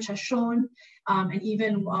research has shown, and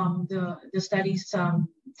even the studies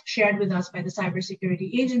shared with us by the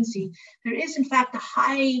Cybersecurity Agency, there is in fact a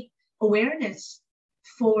high awareness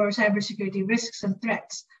for cybersecurity risks and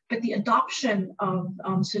threats, but the adoption of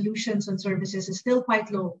solutions and services is still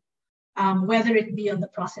quite low, whether it be on the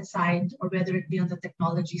process side or whether it be on the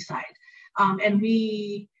technology side. And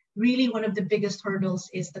one of the biggest hurdles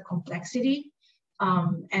is the complexity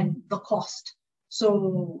and the cost.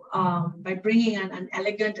 So by bringing an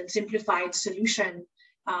elegant and simplified solution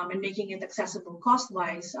and making it accessible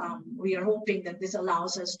cost-wise, we are hoping that this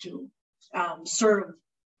allows us to serve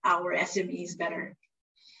our SMEs better.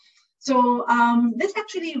 So this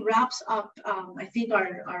actually wraps up, I think,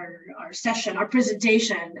 our session, our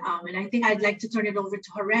presentation, and I think I'd like to turn it over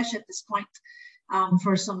to Haresh at this point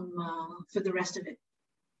for the rest of it.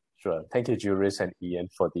 Sure. Thank you, Jurist and Ian,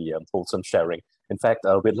 for the wholesome sharing. In fact,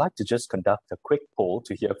 we'd like to just conduct a quick poll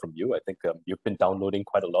to hear from you. I think you've been downloading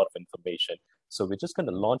quite a lot of information. So we're just going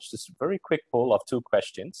to launch this very quick poll of 2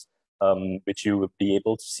 questions, which you will be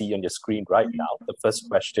able to see on your screen right now. The first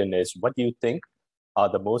question is, what do you think are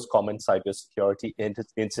the most common cybersecurity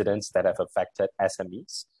incidents that have affected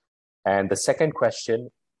SMEs? And the second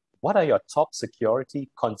question, what are your top security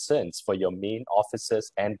concerns for your main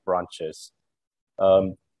offices and branches?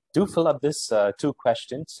 Do fill up these 2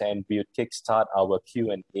 questions and we'll kickstart our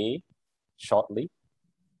Q&A shortly.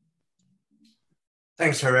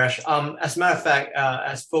 Thanks, Haresh. As a matter of fact,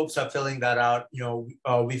 as folks are filling that out,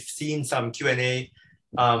 we've seen some Q&A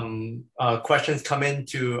questions come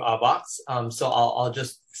into our box. So I'll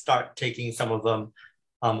just start taking some of them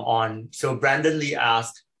on. So Brandon Lee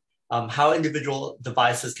asked, how individual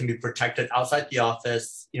devices can be protected outside the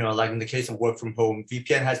office, like in the case of work from home.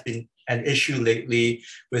 VPN has been an issue lately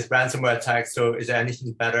with ransomware attacks, so is there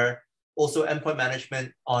anything better? Also, endpoint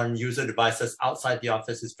management on user devices outside the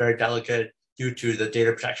office is very delicate due to the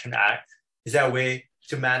Data Protection Act. Is there a way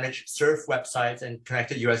to manage surf websites and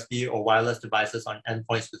connected USB or wireless devices on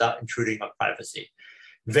endpoints without intruding on privacy?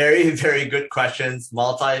 Very, very good questions,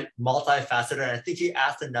 multifaceted. And I think he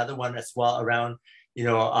asked another one as well around,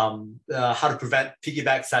 how to prevent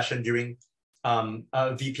piggyback session during a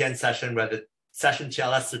VPN session where the session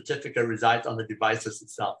TLS certificate resides on the devices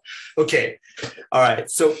itself. Okay, all right.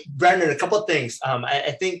 So Brandon, a couple of things.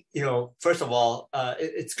 I think, first of all,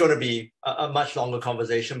 it's going to be a much longer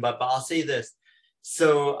conversation, but I'll say this.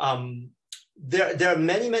 So there are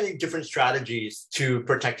many, many different strategies to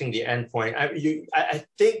protecting the endpoint. I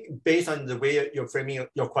think based on the way you're framing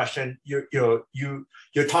your question, you're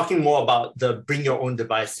talking more about the bring your own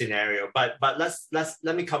device scenario. But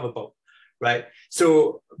let me cover both, right?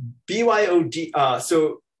 So BYOD.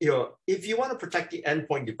 If you want to protect the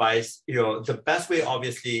endpoint device, the best way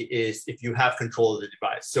obviously is if you have control of the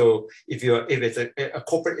device. So if it's a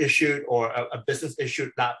corporate issued or a business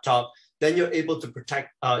issued laptop, then you're able to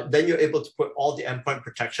protect, then you're able to put all the endpoint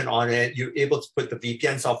protection on it. You're able to put the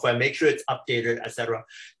VPN software, make sure it's updated, etc.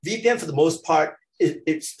 VPN for the most part,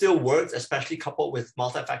 it still works, especially coupled with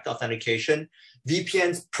multi-factor authentication.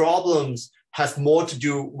 VPN's problems has more to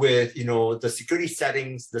do with, the security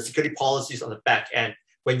settings, the security policies on the back end.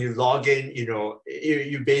 when you log in,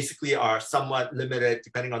 you basically are somewhat limited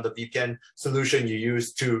depending on the VPN solution you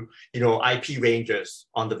use to, IP ranges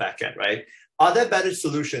on the back end, right? Are there better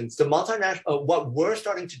solutions? The multinational, what we're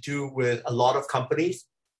starting to do with a lot of companies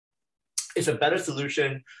is a better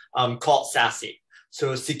solution called SASE.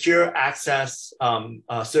 So Secure Access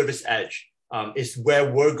Service Edge is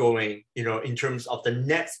where we're going, in terms of the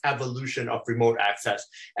next evolution of remote access.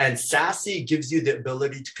 And SASE gives you the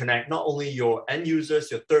ability to connect not only your end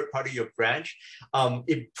users, your third party, your branch.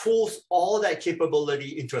 It pulls all that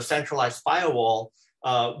capability into a centralized firewall,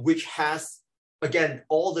 which has, again,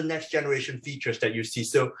 all the next generation features that you see.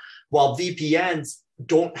 So while VPNs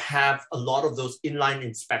don't have a lot of those inline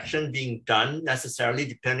inspection being done necessarily,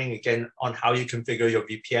 depending again on how you configure your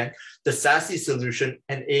VPN, the SASE solution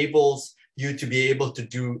enables you to be able to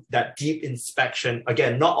do that deep inspection.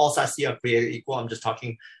 Again, not all SASE are created equal. I'm just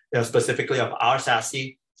talking specifically of our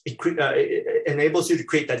SASE. It enables you to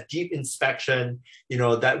create that deep inspection,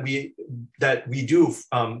 that we do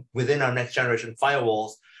within our next generation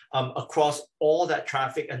firewalls across all that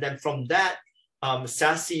traffic. And then from that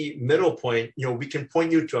SASE middle point, we can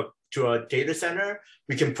point you to a data center.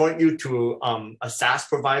 We can point you to a SaaS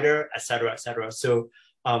provider, et cetera, et cetera. So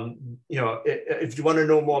if you want to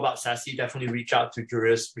know more about SASE, definitely reach out to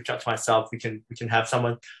Jurist, reach out to myself. We can have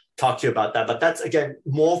someone talk to you about that. But that's, again,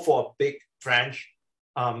 more for a big branch,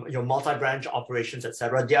 multi-branch operations, et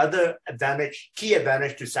cetera. The other key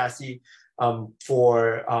advantage to SASE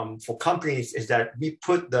for companies is that we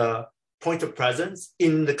put the point of presence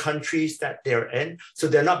in the countries that they're in. So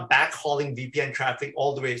they're not backhauling VPN traffic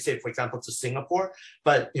all the way, say, for example, to Singapore.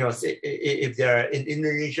 But, say, if they're in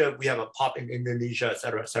Indonesia, we have a POP in Indonesia, et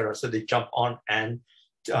cetera, et cetera. So they jump on and,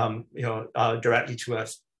 directly to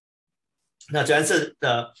us. Now, to answer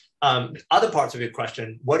the other parts of your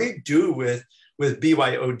question, what do you do with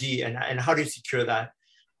BYOD and how do you secure that?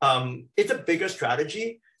 It's a bigger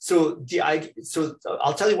strategy. So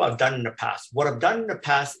I'll tell you what I've done in the past. What I've done in the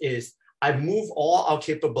past is I move all our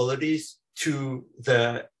capabilities to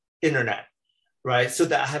the internet, right? So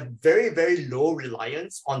that I have very, very low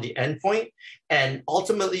reliance on the endpoint. And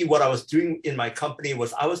ultimately what I was doing in my company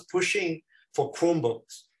was I was pushing for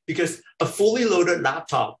Chromebooks, because a fully loaded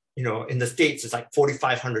laptop, in the States is like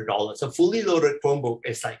 $4,500. A fully loaded Chromebook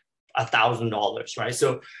is like $1,000, right?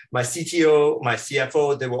 So my CTO, my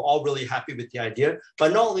CFO, they were all really happy with the idea.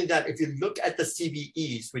 But not only that, if you look at the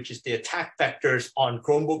CVEs, which is the attack vectors on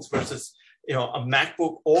Chromebooks versus a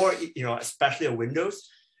MacBook or especially a Windows,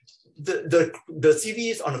 the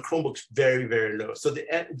CVEs on a Chromebook is very, very low. So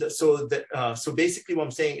so basically what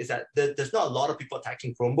I'm saying is that there's not a lot of people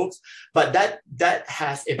attacking Chromebooks, but that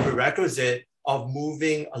has a prerequisite of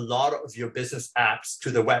moving a lot of your business apps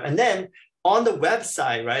to the web. And then on the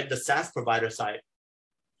website, right, the SaaS provider side,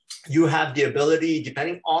 you have the ability,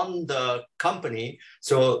 depending on the company.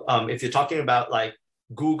 So if you're talking about like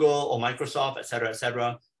Google or Microsoft, et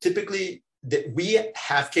cetera, typically we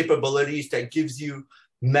have capabilities that gives you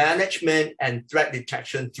management and threat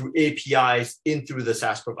detection through APIs in through the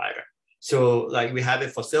SaaS provider. So like we have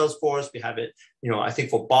it for Salesforce, we have it, I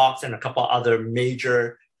think for Box and a couple other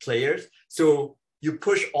major players. So you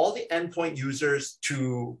push all the endpoint users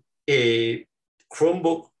to a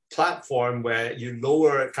Chromebook platform where you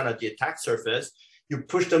lower kind of the attack surface, you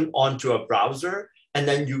push them onto a browser, and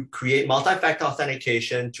then you create multi-factor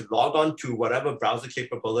authentication to log on to whatever browser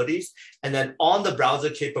capabilities. And then on the browser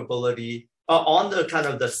capability, on the kind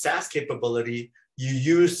of the SaaS capability, you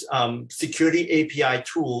use security API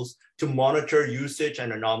tools to monitor usage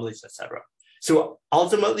and anomalies, et cetera. So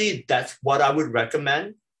ultimately, that's what I would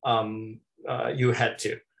recommend you head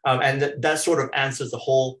to. And that sort of answers the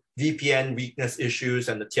whole VPN weakness issues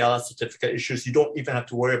and the TLS certificate issues. You don't even have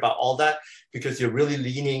to worry about all that because you're really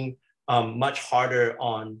leaning much harder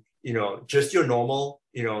on, just your normal,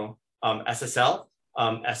 SSL,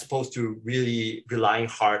 as opposed to really relying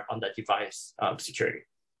hard on that device security.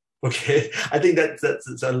 Okay, I think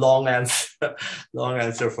that's a long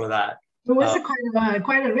answer for that. It was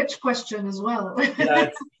quite a rich question as well. Yeah,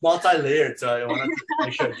 it's multi-layered, so I wanted to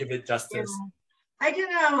make sure I give it justice. Yeah.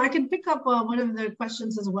 I can pick up one of the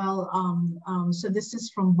questions as well. So this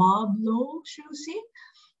is from Bob Low Shusi.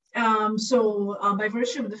 By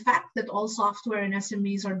virtue of the fact that all software and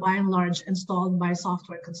SMEs are by and large installed by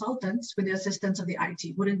software consultants with the assistance of the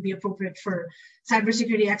IT, would it be appropriate for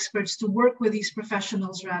cybersecurity experts to work with these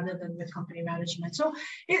professionals rather than with company management? So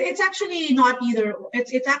it's actually not either.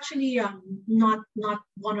 It's actually not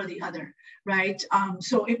one or the other, right?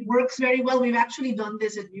 So it works very well. We've actually done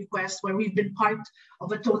this at ViewQwest, where we've been part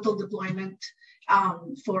of a total deployment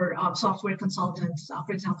for software consultants,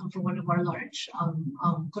 for example, for one of our large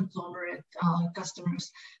conglomerate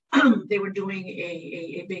customers. They were doing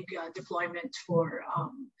a big deployment for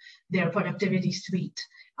their productivity suite,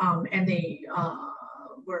 and they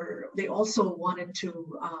also wanted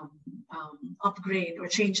to upgrade or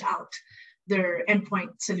change out their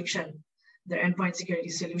endpoint solution, their endpoint security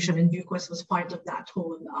solution, and ViewQwest was part of that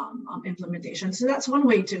whole implementation. So that's one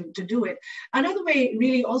way to do it. Another way,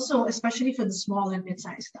 really, also, especially for the small and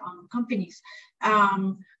mid-sized companies,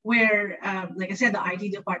 where, like I said, the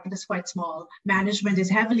IT department is quite small. Management is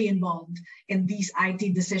heavily involved in these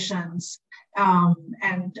IT decisions,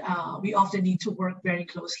 and we often need to work very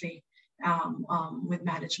closely with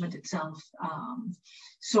management itself.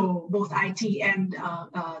 So both IT and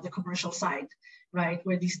the commercial side, right,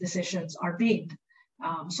 where these decisions are made.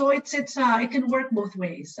 So it can work both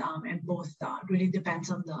ways, and both really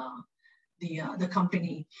depends on the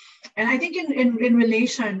company. And I think in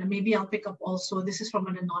relation, maybe I'll pick up also, this is from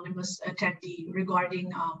an anonymous attendee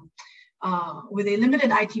regarding with a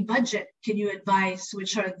limited IT budget, can you advise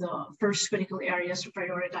which are the first critical areas to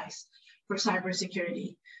prioritize for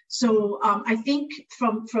cybersecurity? So I think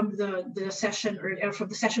from the session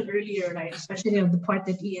earlier, right, especially on the part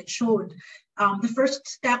that Ian showed, the first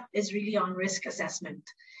step is really on risk assessment.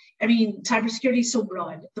 I mean, cybersecurity is so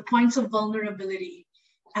broad. The points of vulnerability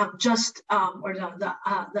or the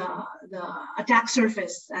attack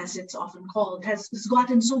surface, as it's often called, has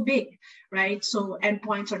gotten so big, right? So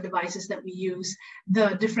endpoints or devices that we use,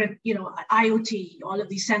 the different, IoT, all of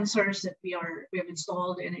these sensors that we have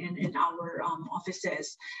installed in our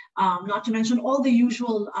offices, not to mention all the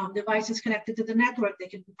usual devices connected to the network. They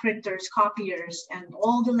can be printers, copiers, and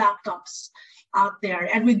all the laptops out there.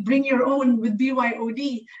 And with bring your own with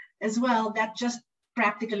BYOD as well, that just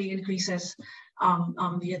practically increases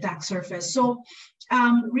the attack surface. So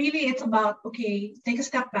really it's about, okay, take a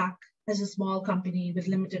step back as a small company with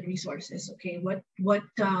limited resources. Okay, what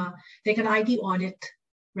take an ID audit,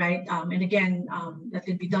 right? And again, that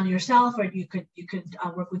can be done yourself, or you could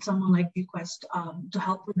work with someone like ViewQwest to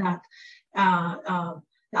help with that.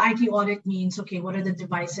 The ID audit means, okay, what are the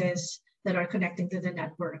devices that are connecting to the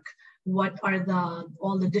network? What are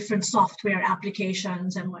all the different software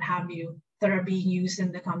applications and what have you that are being used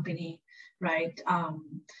in the company, right?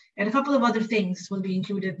 And a couple of other things will be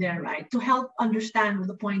included there, right? To help understand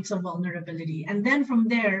the points of vulnerability. And then from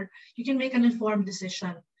there, you can make an informed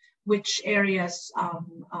decision which areas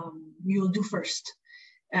you'll do first.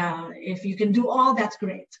 If you can do all, that's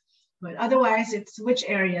great. But otherwise, it's which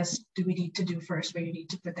areas do we need to do first, where you need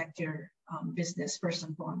to protect your business first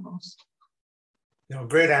and foremost.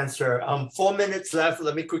 Great answer. 4 minutes left.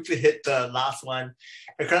 Let me quickly hit the last one.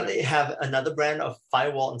 I currently have another brand of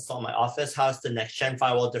firewall installed in my office. How's the next gen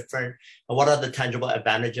firewall different? And what are the tangible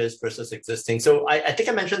advantages versus existing? So I think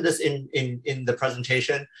I mentioned this in the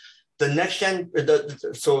presentation. The next gen,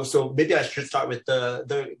 so maybe I should start with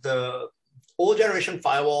the old generation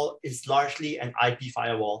firewall is largely an IP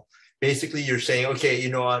firewall. Basically, you're saying, okay, you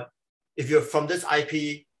know what? If you're from this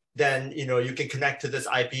IP, then you can connect to this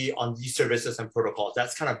IP on these services and protocols.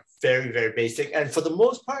 That's kind of very, very basic. And for the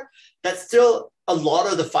most part, that's still a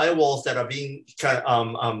lot of the firewalls that are being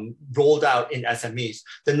rolled out in SMEs.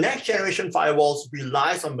 The next generation firewalls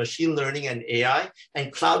relies on machine learning and AI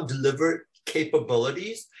and cloud delivered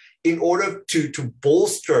capabilities in order to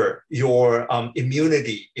bolster your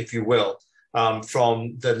immunity, if you will,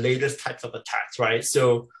 from the latest types of attacks, right?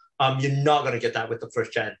 So you're not going to get that with the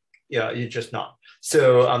first gen. Yeah, you're just not.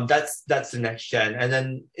 So that's the next gen. And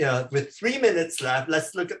then with 3 minutes left,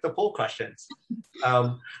 let's look at the poll questions.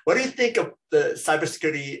 What do you think of the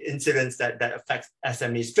cybersecurity incidents that affect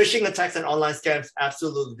SMEs? Phishing attacks and online scams,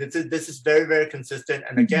 absolutely. This is very, very consistent.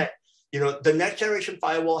 And again, the next generation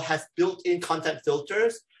firewall has built-in content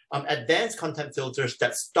filters, advanced content filters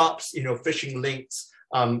that stops phishing links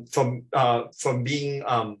from being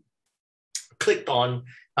clicked on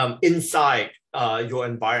inside your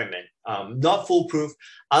environment. Not foolproof.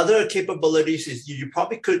 Other capabilities is you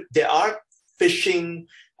probably could, there are phishing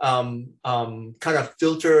kind of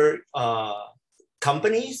filter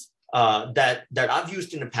companies that I've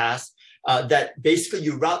used in the past that basically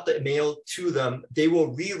you route the mail to them, they will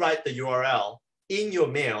rewrite the URL in your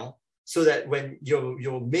mail so that when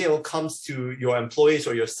your mail comes to your employees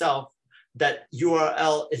or yourself, that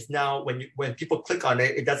URL is now, when people click on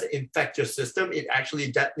it, it doesn't infect your system. It actually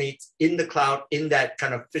detonates in the cloud in that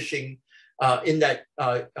kind of phishing, in that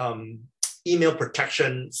email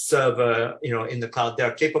protection server, in the cloud. There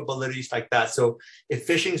are capabilities like that. So if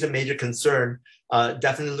phishing is a major concern,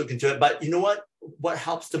 definitely look into it. But you know what? What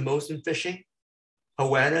helps the most in phishing?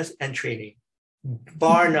 Awareness and training,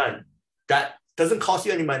 bar none. That doesn't cost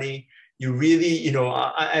you any money. You really,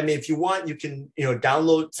 I mean, if you want, you can,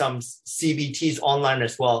 download some CBTs online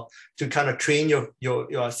as well to kind of train your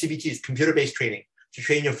CBTs, computer-based training, to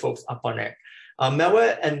train your folks up on it.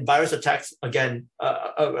 Malware and virus attacks, again,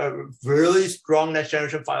 a really strong next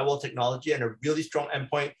generation firewall technology and a really strong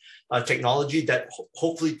endpoint technology that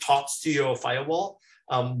hopefully talks to your firewall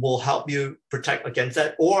will help you protect against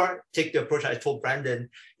that, or take the approach I told Brandon,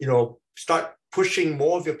 start pushing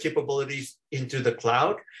more of your capabilities into the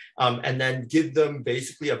cloud, and then give them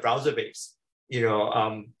basically a browser-based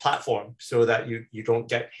platform so that you don't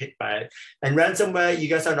get hit by it. And ransomware, you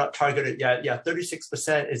guys are not targeted yet. Yeah,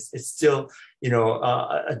 36% is still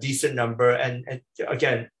a decent number. And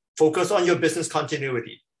again, focus on your business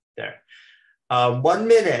continuity there. 1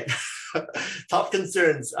 minute. Top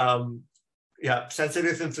concerns.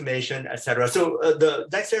 Sensitive information, etc. So the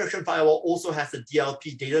next generation firewall also has the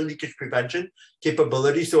DLP, data leakage prevention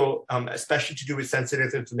capability. So especially to do with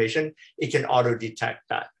sensitive information, it can auto detect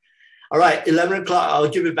that. All right, 11 o'clock, I'll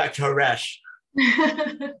give it back to Haresh.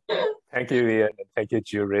 Thank you, Ian, and thank you,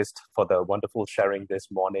 Jurist, for the wonderful sharing this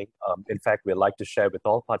morning. In fact, we'd like to share with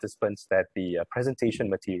all participants that the presentation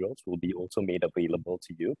materials will be also made available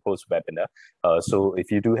to you post-webinar. So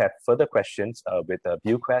if you do have further questions with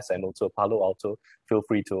ViewQwest and also Palo Alto, feel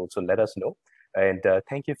free to also let us know. And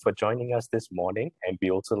thank you for joining us this morning. And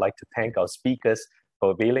we also like to thank our speakers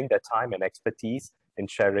for availing their time and expertise in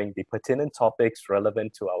sharing the pertinent topics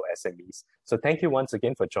relevant to our SMEs. So thank you once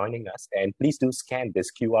again for joining us, and please do scan this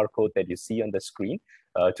QR code that you see on the screen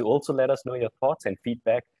to also let us know your thoughts and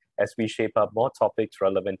feedback as we shape up more topics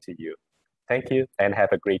relevant to you. Thank you and have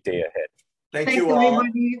a great day ahead. Thank you all.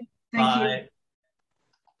 Everybody. Thank you.